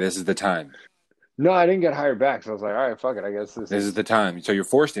 you're like, this is the time. No, I didn't get hired back, so I was like, all right, fuck it. I guess This is the time. So you're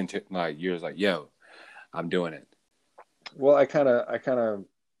forced into, like, you're just like, yo, I'm doing it. Well, I kind of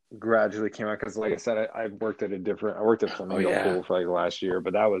gradually came out, because, like I said, I worked at Flamingo Pool for like last year,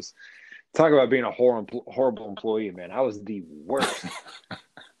 but that was, talk about being a horrible employee, man. I was the worst.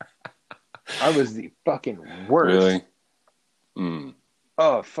 I was the fucking worst. Really? Mm.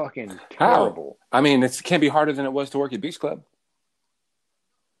 Oh, fucking terrible. How? I mean, it can't be harder than it was to work at Beach Club.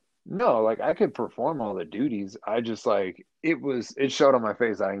 No, like, I could perform all the duties. I just, like, it showed on my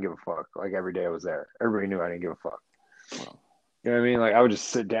face I didn't give a fuck. Like, every day I was there, everybody knew I didn't give a fuck. Well, You know what I mean? Like, I would just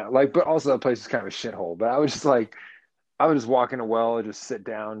sit down. Like, but also that place is kind of a shithole. But I would just walk in a well and just sit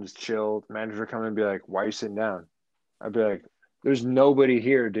down, just chill. The manager would come in and be like, "Why are you sitting down?" I'd be like, "There's nobody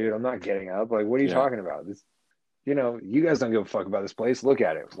here, dude. I'm not getting up. Like, what are you talking about? This, you guys don't give a fuck about this place. Look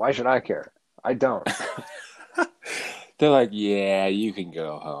at it. Why should I care? I don't." they're like, yeah, you can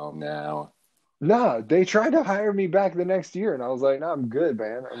go home now. No, they tried to hire me back the next year, and I was like, "No, I'm good,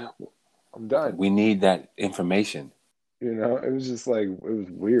 man. I'm done." We need that information. It was just like, it was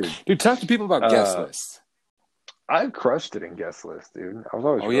weird. Dude, talk to people about guest lists. I crushed it in guest list, dude. I was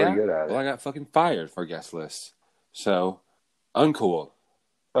always really good at it. Well, I got fucking fired for guest lists. So, uncool.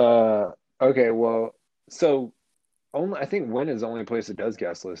 Okay, well, so I think Win is the only place that does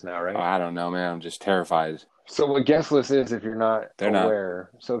guest list now, right? Oh, I don't know, man. I'm just terrified. So what guest list is, if you're not They're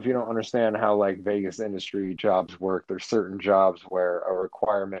aware, so if you don't understand how, like, Vegas industry jobs work, there's certain jobs where a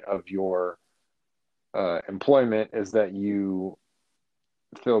requirement of your employment is that you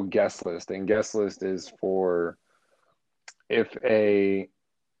fill guest list, and guest list is for if a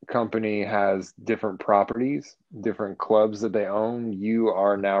company has different properties, different clubs that they own, you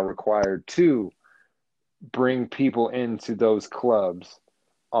are now required to bring people into those clubs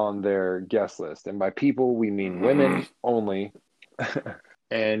on their guest list. And by people, we mean women only.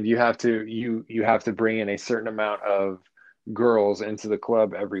 And you have to bring in a certain amount of girls into the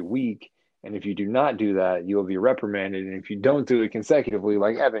club every week. And if you do not do that, you will be reprimanded. And if you don't do it consecutively,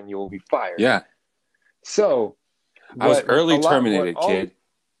 like Evan, you will be fired. Yeah. So I was early terminated, kid.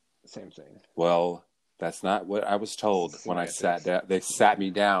 Same thing. Well, that's not what I was told when I sat down. They sat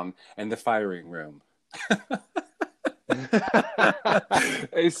me down in the firing room.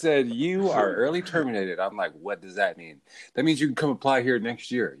 They said, "You are early terminated." I'm like, "What does that mean?" That means you can come apply here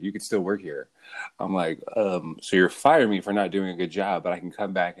next year. You can still work here. I'm like, so you're firing me for not doing a good job, but I can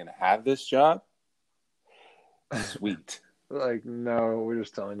come back and have this job? Sweet. Like, no, we're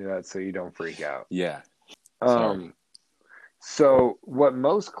just telling you that so you don't freak out. Yeah. So what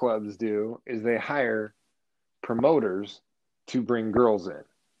most clubs do is they hire promoters to bring girls in.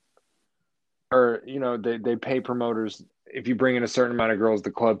 Or, they pay promoters. If you bring in a certain amount of girls,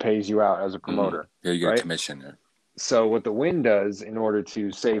 the club pays you out as a promoter. Yeah, you get a commission there. So what the Wynn does in order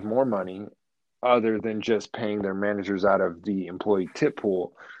to save more money, other than just paying their managers out of the employee tip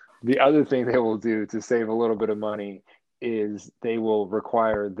pool, the other thing they will do to save a little bit of money is they will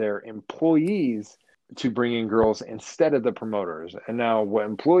require their employees to bring in girls instead of the promoters. And now what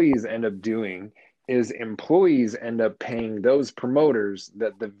employees end up doing is employees end up paying those promoters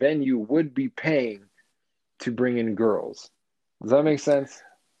that the venue would be paying to bring in girls. Does that make sense?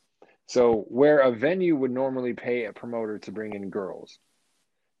 So where a venue would normally pay a promoter to bring in girls,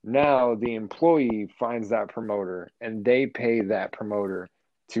 now the employee finds that promoter and they pay that promoter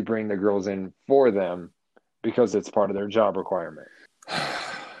to bring the girls in for them because it's part of their job requirement.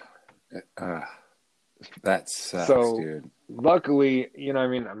 That sucks, dude. Luckily,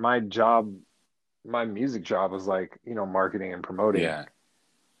 my music job was like, marketing and promoting. Yeah.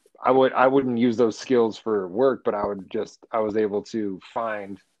 I wouldn't use those skills for work, but I was able to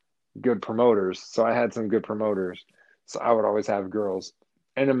find good promoters. So I had some good promoters. So I would always have girls.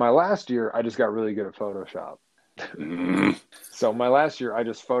 And in my last year, I just got really good at Photoshop. So my last year, I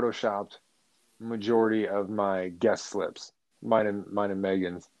just Photoshopped majority of my guest slips, mine and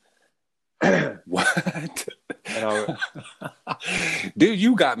Megan's. What? Dude,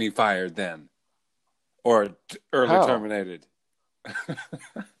 you got me fired then. Or early terminated.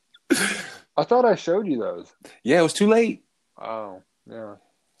 I thought I showed you those. Yeah, it was too late. Oh, yeah.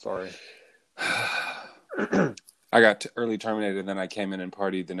 Sorry. I got early terminated, and then I came in and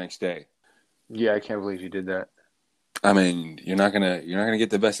partied the next day. Yeah, I can't believe you did that. I mean, you're not gonna get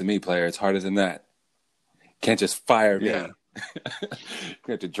the best of me, player. It's harder than that. Can't just fire me. Yeah. You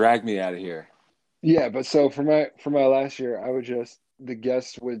have to drag me out of here. Yeah, but so for my last year, I would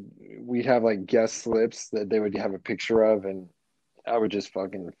we'd have like guest slips that they would have a picture of, and I would just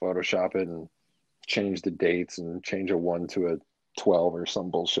fucking Photoshop it and change the dates and change a 1 to a 12 or some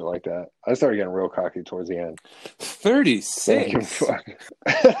bullshit like that. I started getting real cocky towards the end. 36.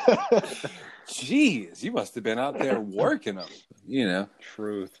 Jeez, you must have been out there working them.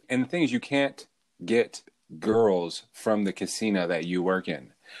 Truth. And the thing is, you can't get girls from the casino that you work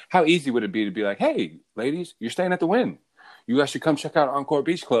in. How easy would it be to be like, "Hey, ladies, you're staying at the Wynn. You guys should come check out Encore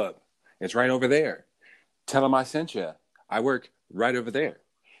Beach Club. It's right over there. Tell them I sent you. I work right over there."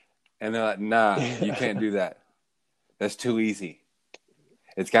 And they're like, "Nah, you can't do that. That's too easy.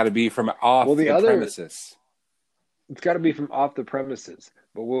 It's got to be from off the premises." It's got to be from off the premises.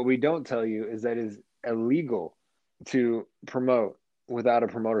 But what we don't tell you is that it's illegal to promote without a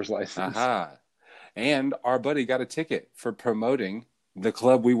promoter's license. Aha. And our buddy got a ticket for promoting the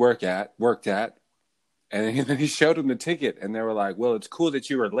club we worked at. And then he showed him the ticket, and they were like, "Well, it's cool that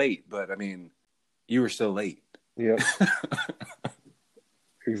you were late, but I mean, you were still late." Yep.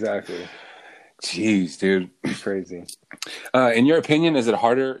 Exactly. Jeez, dude. Crazy. In your opinion, is it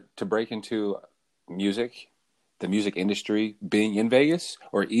harder to break into the music industry, being in Vegas,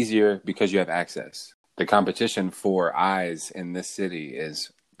 or easier because you have access? The competition for eyes in this city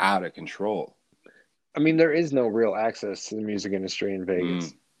is out of control. I mean, there is no real access to the music industry in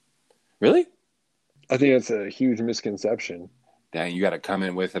Vegas. Really? I think that's a huge misconception. Dang, you got to come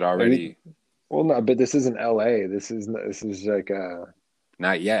in with it already. Well, no, but this isn't LA. This is like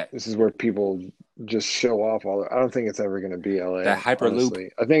not yet. This is where people just show off all. I don't think it's ever going to be LA. That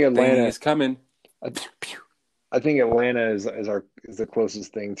Hyperloop. I think Atlanta is coming. I think Atlanta is the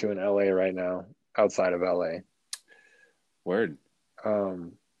closest thing to an LA right now outside of LA. Word.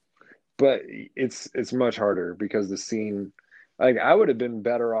 But it's much harder because the scene, like I would have been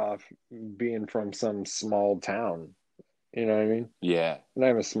better off being from some small town You know what I mean? Yeah. Not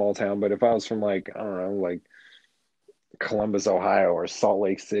even a small town, but if I was from like, I don't know, like Columbus, Ohio or Salt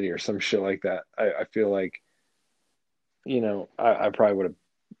Lake City or some shit like that, I feel like, I probably would have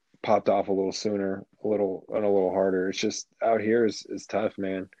popped off a little sooner, a little harder. It's just out here is tough,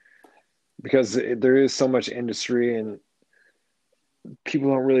 man, because there is so much industry and people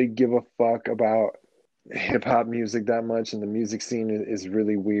don't really give a fuck about hip hop music that much, and the music scene is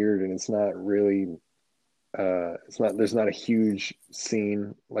really weird, and it's not really it's not there's not a huge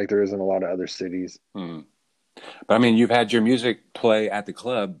scene like there is in a lot of other cities. Hmm. But I mean, you've had your music play at the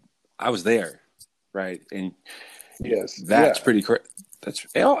club. I was there, right? And Yes, that's yeah. pretty crazy.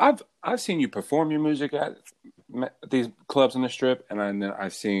 I've seen you perform your music at these clubs on the strip, and then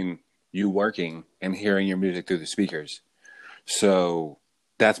I've seen you working and hearing your music through the speakers. So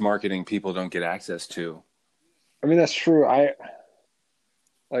that's marketing people don't get access to. I mean that's true. I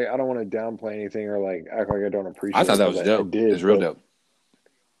don't want to downplay anything or like act like I don't I appreciate thought it that because was I dope. It's did, real but dope.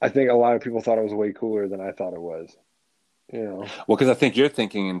 I think a lot of people thought it was way cooler than I thought it was. You know? Well, because I think you're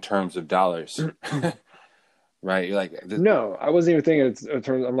thinking in terms of dollars, right? You're like, No, I wasn't even thinking in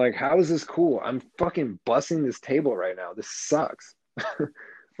terms. I'm like, how is this cool? I'm fucking bussing this table right now. This sucks. I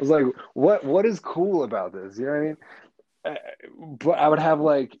was like, what is cool about this? You know what I mean? But I would have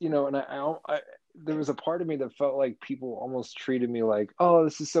like, and there was a part of me that felt like people almost treated me like, oh,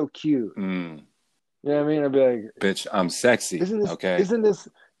 this is so cute. You know what I mean? I'd be like, bitch, I'm sexy. isn't this, Okay. isn't this,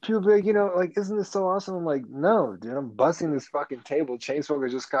 people be like, like, isn't this so awesome? I'm like, no, dude, I'm busting this fucking table. Chainsmokers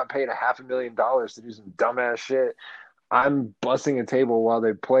just got paid $500,000 to do some dumbass shit. I'm busting a table while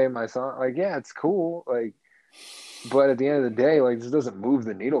they play my song. Like, yeah, it's cool. Like, but at the end of the day, like, this doesn't move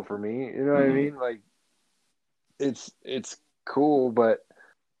the needle for me. You know what I mean? Like, it's cool, but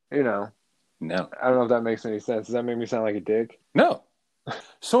No. I don't know if that makes any sense. Does that make me sound like a dick? No.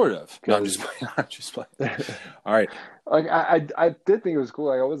 Sort of. No, I'm just playing. I'm just playing. All right. Like I did think it was cool.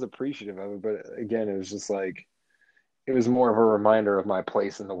 Like I was appreciative of it, but again, it was just like it was more of a reminder of my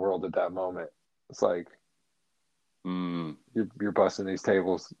place in the world at that moment. It's like you're busting these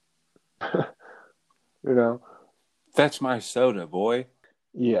tables. Fetch my soda, boy.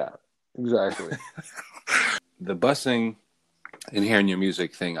 Yeah, exactly. The busing and hearing your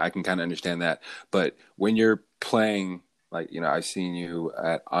music thing, I can kind of understand that. But when you're playing, like, I've seen you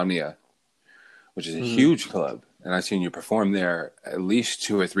at Omnia, which is a huge club, and I've seen you perform there at least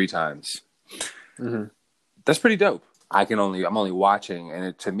 2 or 3 times. That's pretty dope. I'm only watching,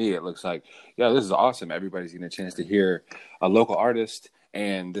 and to me, it looks like, yeah, this is awesome. Everybody's getting a chance to hear a local artist,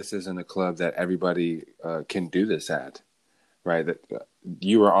 and this isn't a club that everybody can do this at, right? That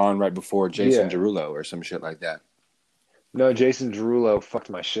you were on right before Jason Derulo or some shit like that. No, Jason Derulo fucked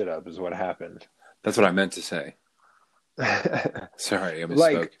my shit up is what happened. That's what I meant to say. Sorry, I misspoke.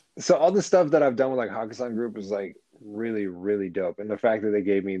 Like, so all the stuff that I've done with like Hakkasan Group is like really, really dope. And the fact that they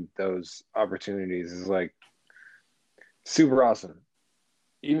gave me those opportunities is like super awesome.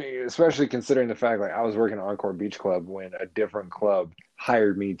 Even, especially considering the fact like I was working at Encore Beach Club when a different club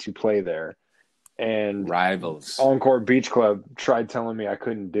hired me to play there. And rivals. Encore Beach Club tried telling me I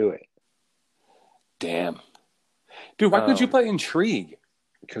couldn't do it. Damn. Dude, why couldn't you play Intrigue?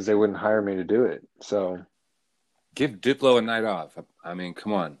 Because they wouldn't hire me to do it. So give Diplo a night off. I mean,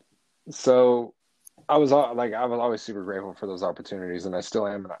 come on. So I was always super grateful for those opportunities, and I still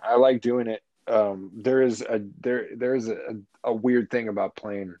am. And I like doing it. There is a weird thing about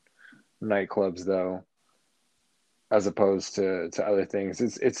playing nightclubs though, as opposed to other things.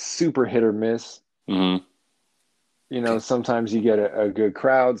 It's super hit or miss. Sometimes you get a good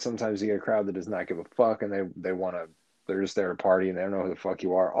crowd. Sometimes you get a crowd that does not give a fuck, and they're just there to party, and they don't know who the fuck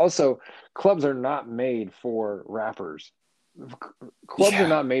you are. Also, clubs are not made for rappers. Clubs are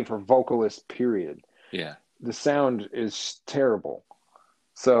not made for vocalists, period. Yeah. The sound is terrible.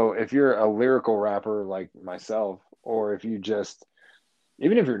 So if you're a lyrical rapper like myself, or if you just,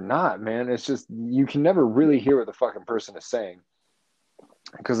 even if you're not, man, it's just, you can never really hear what the fucking person is saying.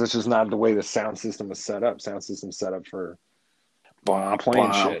 Because it's just not the way the sound system is set up. Sound system set up for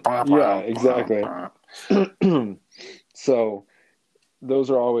playing shit. Yeah, exactly. So those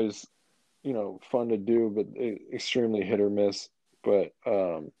are always, fun to do, but extremely hit or miss. But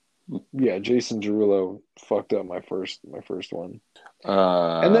yeah, Jason Derulo fucked up my first one.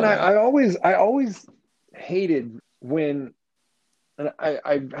 And then I always hated when, and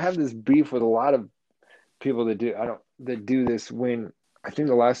I have this beef with a lot of people that do this. When I think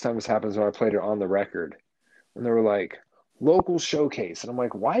the last time this happens when I played it on the record, when they were like local showcase, and I'm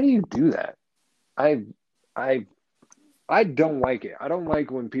like, why do you do that? I don't like it. I don't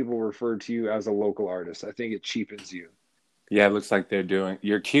like when people refer to you as a local artist. I think it cheapens you. Yeah, it looks like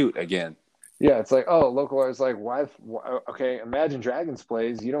you're cute again. Yeah, it's like, oh, local artist. Like, why? Okay, Imagine Dragons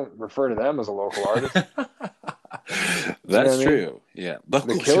plays. You don't refer to them as a local artist. You know That's what I mean? true. Yeah. The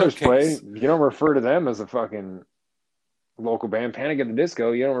Local Killers play. showcase. You don't refer to them as a fucking local band. Panic at the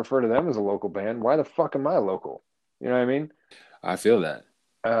Disco. You don't refer to them as a local band. Why the fuck am I local? You know what I mean? I feel that.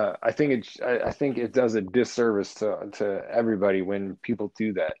 I think it does a disservice to everybody when people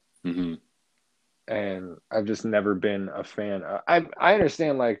do that. Hmm. And I've just never been a fan. I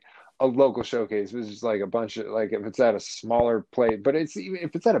understand like a local showcase was just like a bunch of like if it's at a smaller place, but it's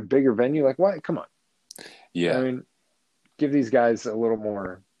if it's at a bigger venue, like why? Come on, I Yeah. mean, give these guys a little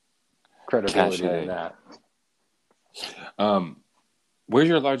more credibility than Cachet. that. Where's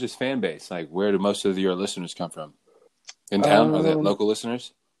your largest fan base? Like, where do most of your listeners come from? In town? Are they local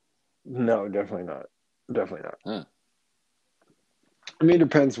listeners? No, definitely not. Definitely not. Huh. I mean, it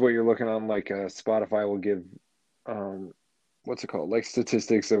depends what you're looking on. Like Spotify will give, what's it called? Like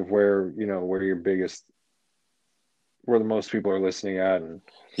statistics of where where your biggest, where the most people are listening at, and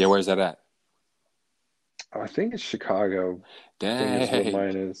Yeah, where's that at? I think it's Chicago. I think is what Dang.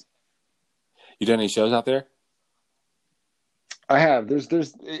 mine is. You done any shows out there? I have.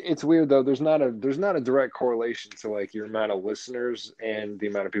 It's weird though. There's not a direct correlation to like your amount of listeners and the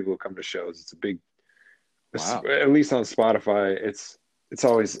amount of people who come to shows. It's a big, Wow. at least on Spotify, it's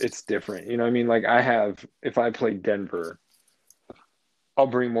different. You know what I mean? Like if I play Denver, I'll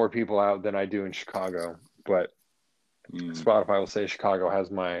bring more people out than I do in Chicago. But Spotify will say Chicago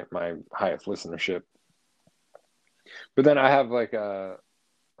has my highest listenership. But then I have I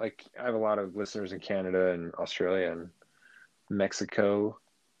have a lot of listeners in Canada and Australia and Mexico.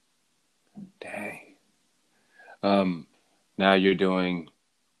 Dang. Now you're doing,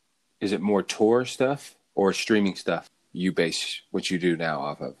 is it more tour stuff or streaming stuff you base what you do now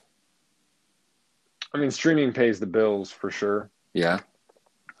off of? I mean, streaming pays the bills for sure. Yeah.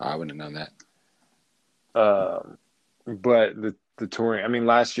 I wouldn't have known that. But the touring, I mean,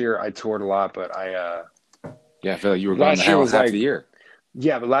 last year I toured a lot, but Yeah, I feel like you were gone last year was half like, the year.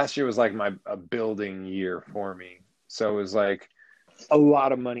 yeah, but last year was like a building year for me. So it was like a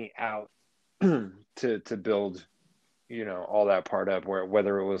lot of money out to build, all that part up,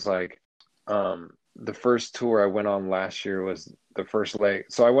 whether it was like the first tour I went on last year was the first leg.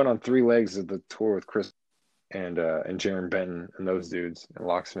 So I went on 3 legs of the tour with Chris and Jaron Benton and those dudes and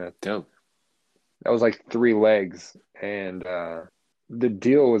Locksmith. Dope. That was like 3 legs. And the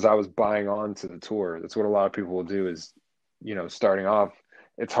deal was I was buying on to the tour. That's what a lot of people will do is, starting off,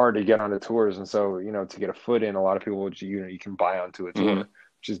 it's hard to get onto tours. And so, to get a foot in, a lot of people would, you can buy onto a tour,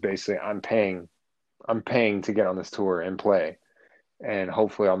 which is basically I'm paying to get on this tour and play. And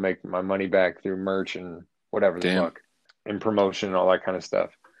hopefully I'll make my money back through merch and whatever the fuck and promotion and all that kind of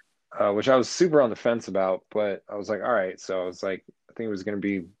stuff. Which I was super on the fence about, but I was like, all right. So I was like, I think it was going to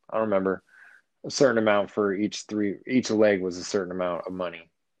be, I don't remember, a certain amount for each leg was a certain amount of money.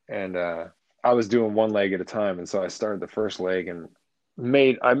 And I was doing 1 leg at a time. And so I started the first leg and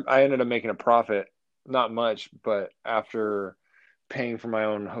I ended up making a profit, not much, but after paying for my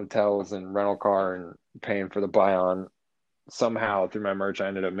own hotels and rental car and paying for the buy-on, somehow through my merch, I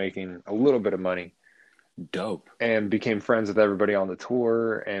ended up making a little bit of money. Dope. And became friends with everybody on the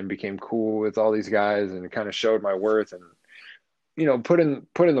tour and became cool with all these guys and kind of showed my worth and, put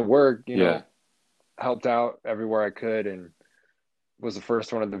in the work, helped out everywhere I could and was the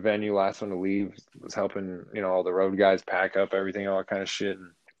first one at the venue, last one to leave, was helping, all the road guys pack up everything, all that kind of shit.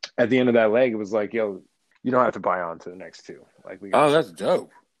 And at the end of that leg, it was like, yo, you don't have to buy on to the next 2. Like that's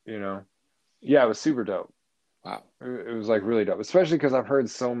dope. Yeah, it was super dope. Wow. It was like really dope, especially because I've heard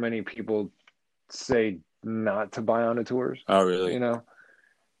so many people say not to buy onto tours. Oh, really?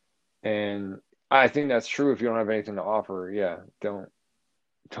 And I think that's true. If you don't have anything to offer, yeah, don't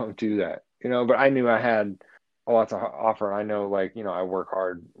do that. But I knew I had a lot to offer. I know, I work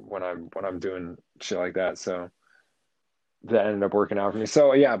hard when I'm doing shit like that. So that ended up working out for me.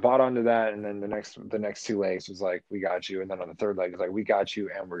 So yeah, I bought onto that, and then the next 2 legs was like, we got you, and then on the third leg was like, we got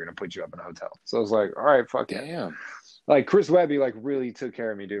you, and we're gonna put you up in a hotel. So I was like, all right, fuck Damn. yeah. Like Chris Webby, really took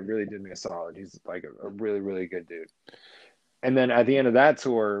care of me, dude. Really did me a solid. He's like a really, really good dude. And then at the end of that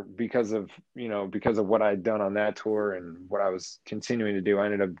tour, because of what I'd done on that tour and what I was continuing to do, I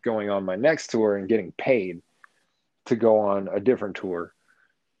ended up going on my next tour and getting paid to go on a different tour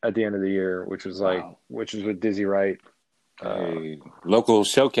at the end of the year, which was with Dizzy Wright. A local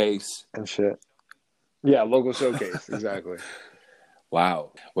showcase. And shit. Yeah, local showcase, exactly.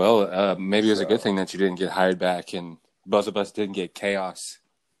 Wow. Well, maybe it was a good thing that you didn't get hired back and both of us didn't get chaos.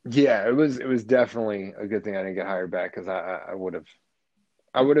 Yeah, it was definitely a good thing I didn't get hired back because I would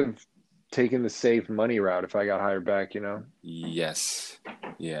have taken the safe money route if I got hired back, Yes.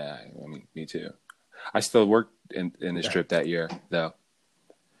 Yeah, I mean, me too. I still worked in the strip that year, though.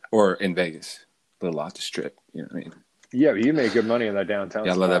 Or in Vegas. A little off the strip, you know what I mean? Yeah, but you make good money in that downtown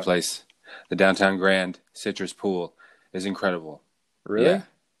Yeah, I spot. love that place. The downtown Grand Citrus Pool is incredible. Really? Yeah.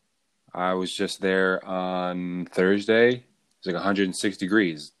 I was just there on Thursday. It's like 106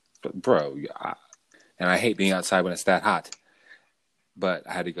 degrees. Bro, and I hate being outside when it's that hot. But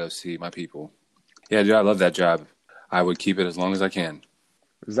I had to go see my people. Yeah, dude, I love that job. I would keep it as long as I can.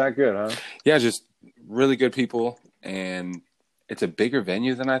 Is that good, huh? Yeah, just really good people. And it's a bigger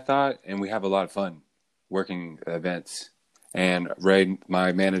venue than I thought. And we have a lot of fun working events. And Ray,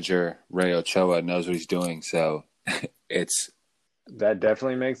 my manager, Ray Ochoa, knows what he's doing. So that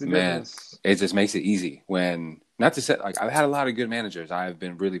definitely makes a difference. It just makes it easy when, not to say, like, I've had a lot of good managers. I've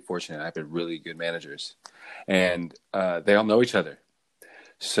been really fortunate. I've been really good managers. And they all know each other.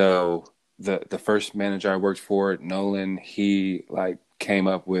 So the first manager I worked for, Nolan, he like came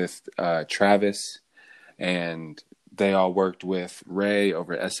up with Travis, and they all worked with Ray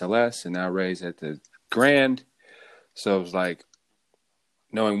over at SLS, and now Ray's at the Grand. So it was like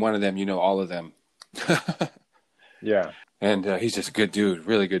knowing one of them, you know all of them. Yeah. And he's just a good dude,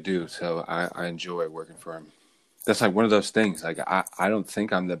 really good dude. So I enjoy working for him. That's like one of those things. Like I don't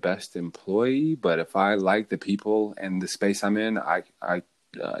think I'm the best employee, but if I like the people and the space I'm in, I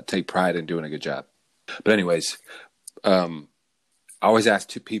take pride in doing a good job. But anyways, I always ask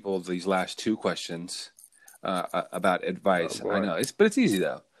people these last two questions about advice. I know but it's easy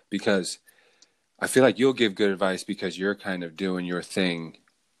though, because I feel like you'll give good advice because you're kind of doing your thing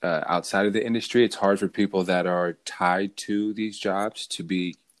outside of the industry. It's hard for people that are tied to these jobs to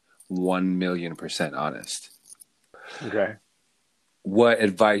be 1,000,000% honest. Okay. What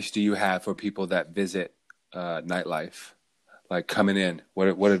advice do you have for people that visit nightlife? Like coming in,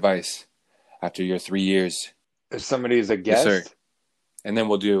 what advice after your 3 years? If somebody is a guest, yes, sir. And then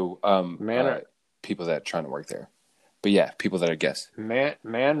we'll do people that are trying to work there. But yeah, people that are guests. Man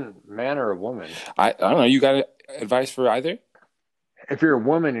or a woman? I don't know. You got advice for either? If you're a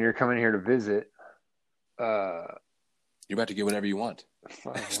woman and you're coming here to visit, you're about to get whatever you want.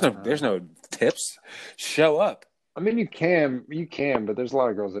 There's no tips. Show up. I mean, you can, but there's a lot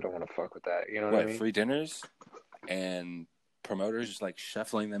of girls that don't want to fuck with that. You know what I mean? Free dinners and promoters just like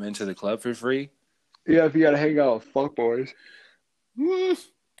shuffling them into the club for free. Yeah, if you got to hang out with fuck boys.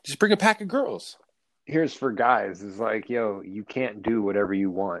 Just bring a pack of girls. Here's for guys. It's like, yo, you can't do whatever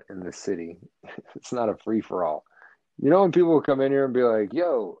you want in this city. It's not a free-for-all. You know when people come in here and be like,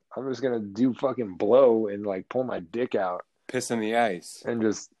 yo, I'm just going to do fucking blow and like pull my dick out. Piss in the ice. And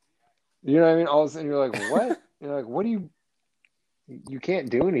just, you know what I mean? All of a sudden you're like, what? You're like, what do you can't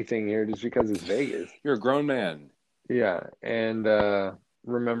do anything here just because it's Vegas. You're a grown man. Yeah. And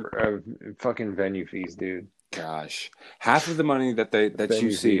remember, fucking venue fees, dude. Gosh, half of the money that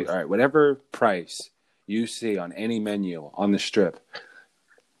you see, all right, whatever price you see on any menu on the strip,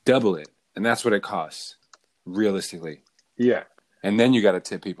 double it, and that's what it costs, realistically. Yeah. And then you got to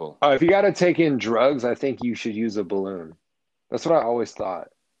tip people. If you got to take in drugs, I think you should use a balloon. That's what I always thought.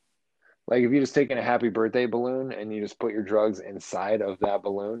 Like if you just take in a happy birthday balloon and you just put your drugs inside of that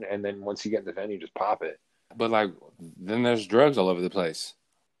balloon, and then once you get in the venue, just pop it. But like, then there's drugs all over the place.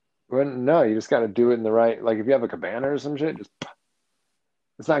 Well, no, you just got to do it in the right. Like if you have a cabana or some shit, just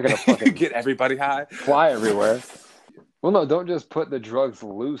it's not gonna fucking get everybody high, fly everywhere. Well, no, don't just put the drugs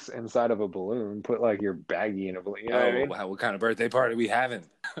loose inside of a balloon. Put like your baggie in a balloon. You know what I mean? Wow, what kind of birthday party we having?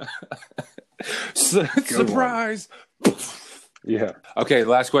 Surprise! Yeah. Okay,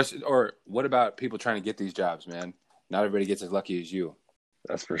 last question. Or what about people trying to get these jobs, man? Not everybody gets as lucky as you.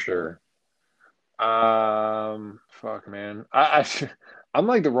 That's for sure. Fuck, man. I'm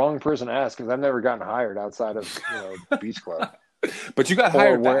like the wrong person to ask because I've never gotten hired outside of Beach Club. But you got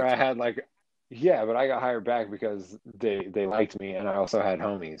hired where back. I had like, yeah, but I got hired back because they liked me and I also had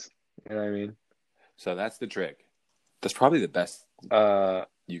homies. You know what I mean? So that's the trick. That's probably the best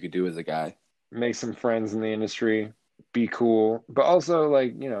you could do as a guy. Make some friends in the industry, be cool, but also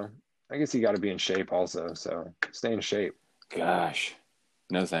like, I guess you got to be in shape also. So stay in shape. Gosh,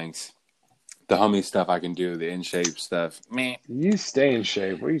 no thanks. The homie stuff I can do, the in shape stuff. Meh. You stay in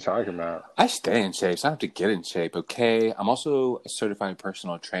shape. What are you talking about? I stay in shape, so I don't have to get in shape. Okay. I'm also a certified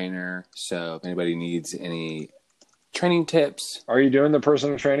personal trainer. So if anybody needs any training tips. Are you doing the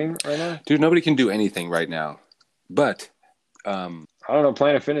personal training right now? Dude, nobody can do anything right now. But I don't know.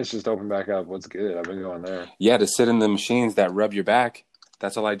 Planet Fitness just opened back up. What's good? I've been going there. Yeah, to sit in the machines that rub your back.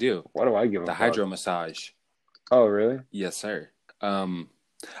 That's all I do. Why do I give the hydro massage? Oh, really? Yes, sir.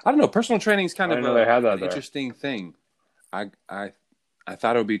 I don't know. Personal training is kind of an interesting thing. I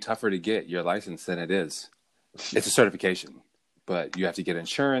thought it would be tougher to get your license than it is. It's a certification, but you have to get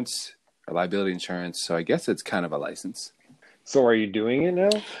insurance, or liability insurance. So I guess it's kind of a license. So are you doing it now?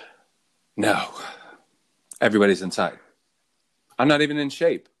 No, everybody's inside. I'm not even in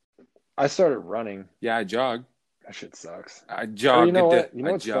shape. I started running. Yeah, I jog. That shit sucks. I jog. Or you know what? You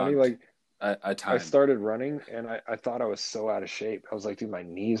know what's funny? Like a time. I started running and I thought I was so out of shape. I was like, dude, my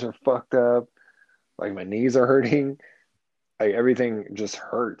knees are fucked up. Like my knees are hurting. Like everything just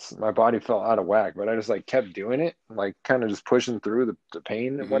hurts. My body felt out of whack, but I just like kept doing it, like kind of just pushing through the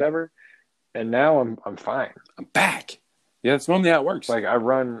pain and whatever. And now I'm fine. I'm back. Yeah, that's normally how it works. Like I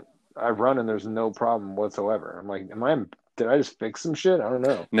run and there's no problem whatsoever. I'm like, did I just fix some shit? I don't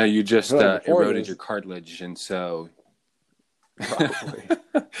know. No, you just like eroded your cartilage, and so probably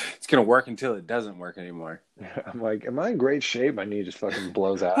it's gonna work until it doesn't work anymore. I'm like, am I in great shape? My knee just fucking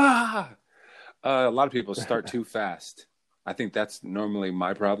blows out. A lot of people start too fast. I think that's normally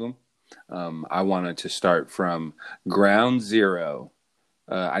my problem. I wanted to start from ground zero.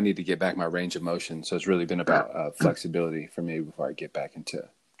 I need to get back my range of motion, so it's really been about flexibility for me before I get back into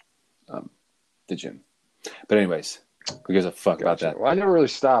the gym. But anyways, who gives a fuck about that? Well, I never really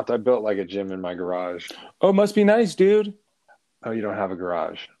stopped. I built like a gym in my garage. Oh, must be nice, dude. Oh, you don't have a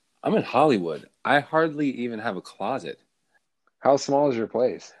garage? I'm in Hollywood. I hardly even have a closet. How small is your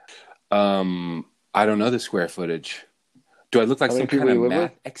place? I don't know the square footage. Do I look like some kind of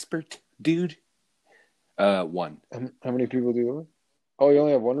math expert, dude? One. How many people do you live with? Oh, you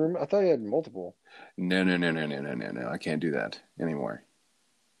only have one room? I thought you had multiple. No. I can't do that anymore.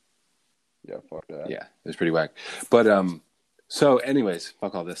 Yeah, fuck that. Yeah, it was pretty whack. But so anyways,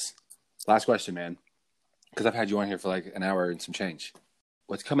 fuck all this. Last question, man. Because I've had you on here for like an hour and some change.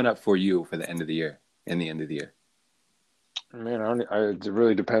 What's coming up for you for the end of the year? In the end of the year, man, it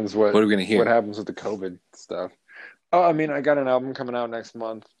really depends what are we gonna hear? What happens with the COVID stuff. Oh, I mean, I got an album coming out next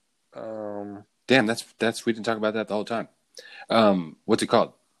month. Damn, that's we didn't talk about that the whole time. What's it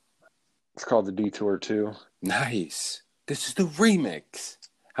called? It's called The Detour 2. Nice. This is the remix.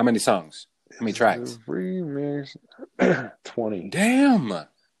 How many songs? How many tracks? Remix 20. Damn.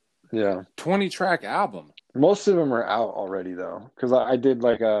 Yeah. 20-track album. Most of them are out already though, because I did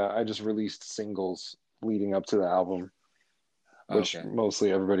I just released singles leading up to the album, which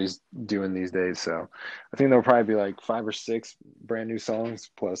mostly everybody's doing these days. So I think there'll probably be like 5 or 6 brand new songs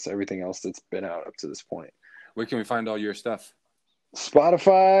plus everything else that's been out up to this point. Where can we find all your stuff?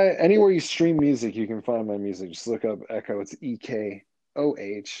 Spotify, anywhere you stream music, you can find my music. Just look up Echo. It's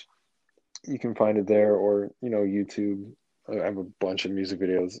EKOH. You can find it there, or YouTube. I have a bunch of music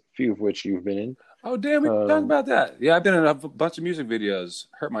videos, a few of which you've been in. Oh, damn, we talked about that. Yeah, I've been in a bunch of music videos.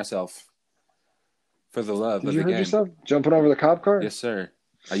 Hurt myself for the love of the game. Did you hurt yourself jumping over the cop car? Yes, sir.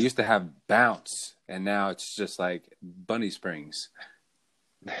 I used to have bounce, and now it's just like bunny springs.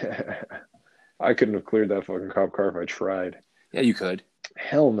 I couldn't have cleared that fucking cop car if I tried. Yeah, you could.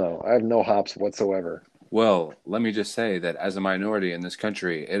 Hell no. I have no hops whatsoever. Well, let me just say that as a minority in this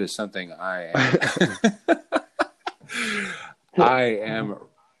country, it is something I am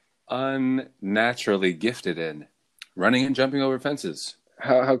unnaturally gifted in. Running and jumping over fences.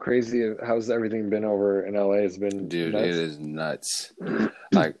 How crazy, how's everything been over in LA? It's been Dude, nuts. It is nuts.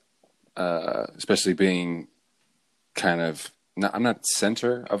 Like, especially being kind of, I'm not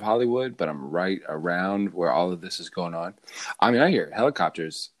center of Hollywood, but I'm right around where all of this is going on. I mean, I hear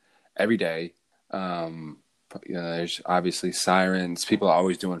helicopters every day. There's obviously sirens. People are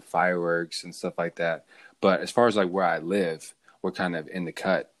always doing fireworks and stuff like that. But as far as like where I live, we're kind of in the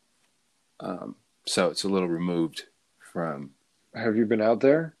cut. So it's a little removed from. Have you been out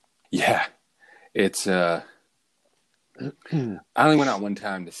there? Yeah. It's, I only went out one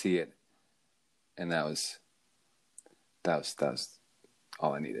time to see it. And that was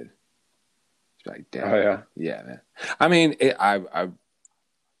all I needed. It's like, damn. Oh, yeah. Yeah, man. I mean, I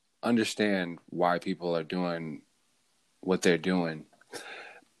understand why people are doing what they're doing,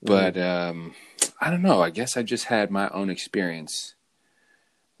 but I don't know. I guess I just had my own experience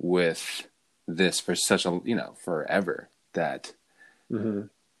with this for such a forever that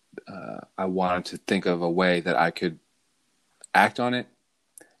I wanted to think of a way that I could act on it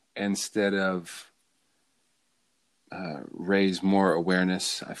instead of raise more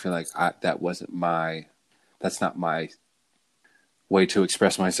awareness. I feel like that's not my way to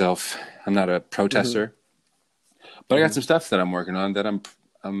express myself. I'm not a protester, but I got some stuff that I'm working on that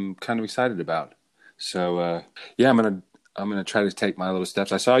I'm kind of excited about. So yeah, I'm gonna try to take my little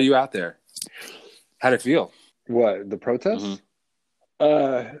steps. I saw you out there. How'd it feel? What, the protest?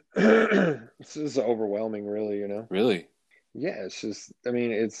 This is overwhelming, really. Really? Yeah, it's just. I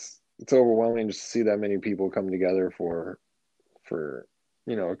mean, it's overwhelming just to see that many people come together for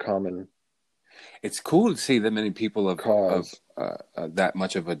a common It's cool to see that many people of cause. that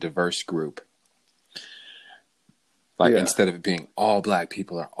much of a diverse group. Like, instead of it being all black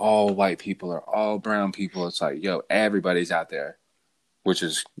people or all white people or all brown people, it's like, yo, everybody's out there,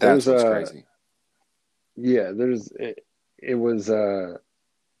 that's what's crazy. Yeah, it was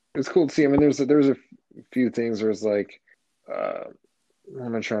cool to see. I mean, there's a few things where it's like, what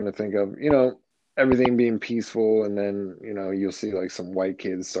am I trying to think of? Everything being peaceful, and then you'll see like some white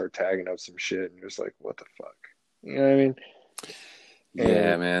kids start tagging up some shit, and you're just like, what the fuck? You know what I mean?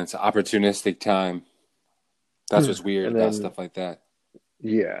 Yeah, man, it's an opportunistic time. That's what's weird about stuff like that.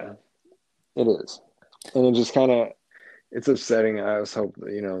 Yeah, it is, and it just kind of, it's upsetting. I just hope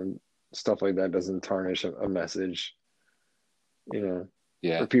that stuff like that doesn't tarnish a message. For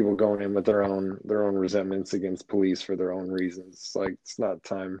people going in with their own resentments against police for their own reasons. It's like, it's not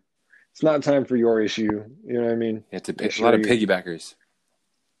time. It's not time for your issue. You know what I mean? It's a lot of piggybackers.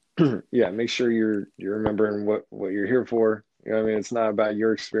 Yeah, make sure you're remembering what you're here for. You know what I mean? It's not about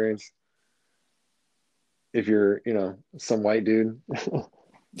your experience. If you're, some white dude,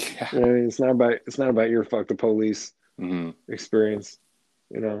 Yeah. I mean, it's not about your fuck the police experience.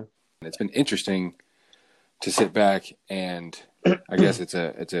 It's been interesting to sit back, and I guess it's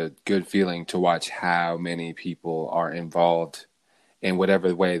a good feeling to watch how many people are involved in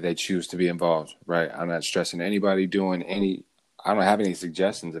whatever way they choose to be involved, right? I'm not stressing anybody I don't have any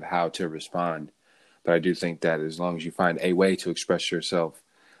suggestions of how to respond, but I do think that as long as you find a way to express yourself,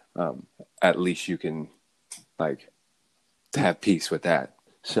 at least you can have peace with that.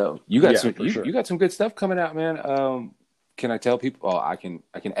 So you got you got some good stuff coming out, man. Can I tell people? Oh, I can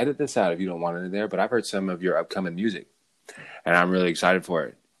edit this out if you don't want it in there, but I've heard some of your upcoming music, and I'm really excited for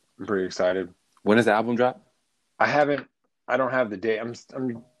it. I'm pretty excited. When does the album drop? I don't have the date. I'm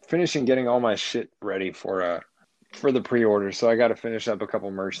finishing getting all my shit ready for the pre-order. So I got to finish up a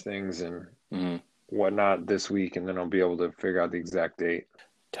couple merch things and whatnot this week, and then I'll be able to figure out the exact date.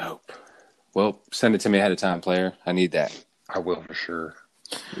 Dope. Well, send it to me ahead of time, player. I need that. I will for sure.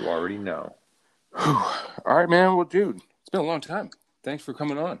 You already know. All right, man. Well, dude, it's been a long time. Thanks for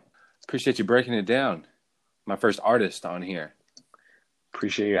coming on. Appreciate you breaking it down. My first artist on here.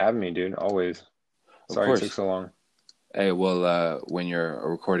 Appreciate you having me, dude. Always. Sorry it took so long. Hey, well, when you're a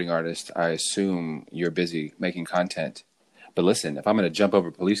recording artist, I assume you're busy making content. But listen, if I'm going to jump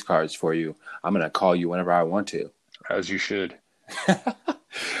over police cars for you, I'm going to call you whenever I want to. As you should.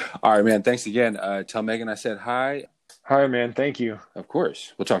 All right, man. Thanks again. Tell Megan I said hi. Hi, man. Thank you. Of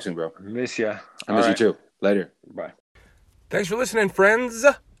course. We'll talk soon, bro. Miss ya. I miss you too. Later. Bye. Thanks for listening, friends.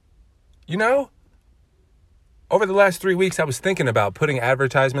 Over the last 3 weeks, I was thinking about putting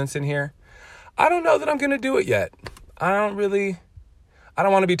advertisements in here. I don't know that I'm going to do it yet. I don't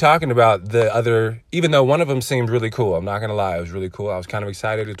want to be talking about the other, even though one of them seemed really cool. I'm not going to lie. It was really cool. I was kind of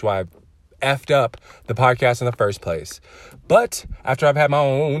excited. It's why I effed up the podcast in the first place. But after I've had my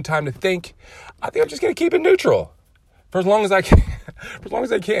own time to think, I think I'm just going to keep it neutral for as long as I can, for as long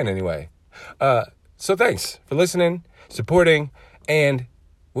as I can anyway. So thanks for listening, supporting, and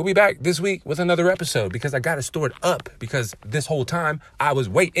we'll be back this week with another episode because I got it stored up because this whole time I was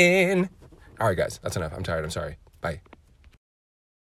waiting. All right, guys, that's enough. I'm tired. I'm sorry. Bye.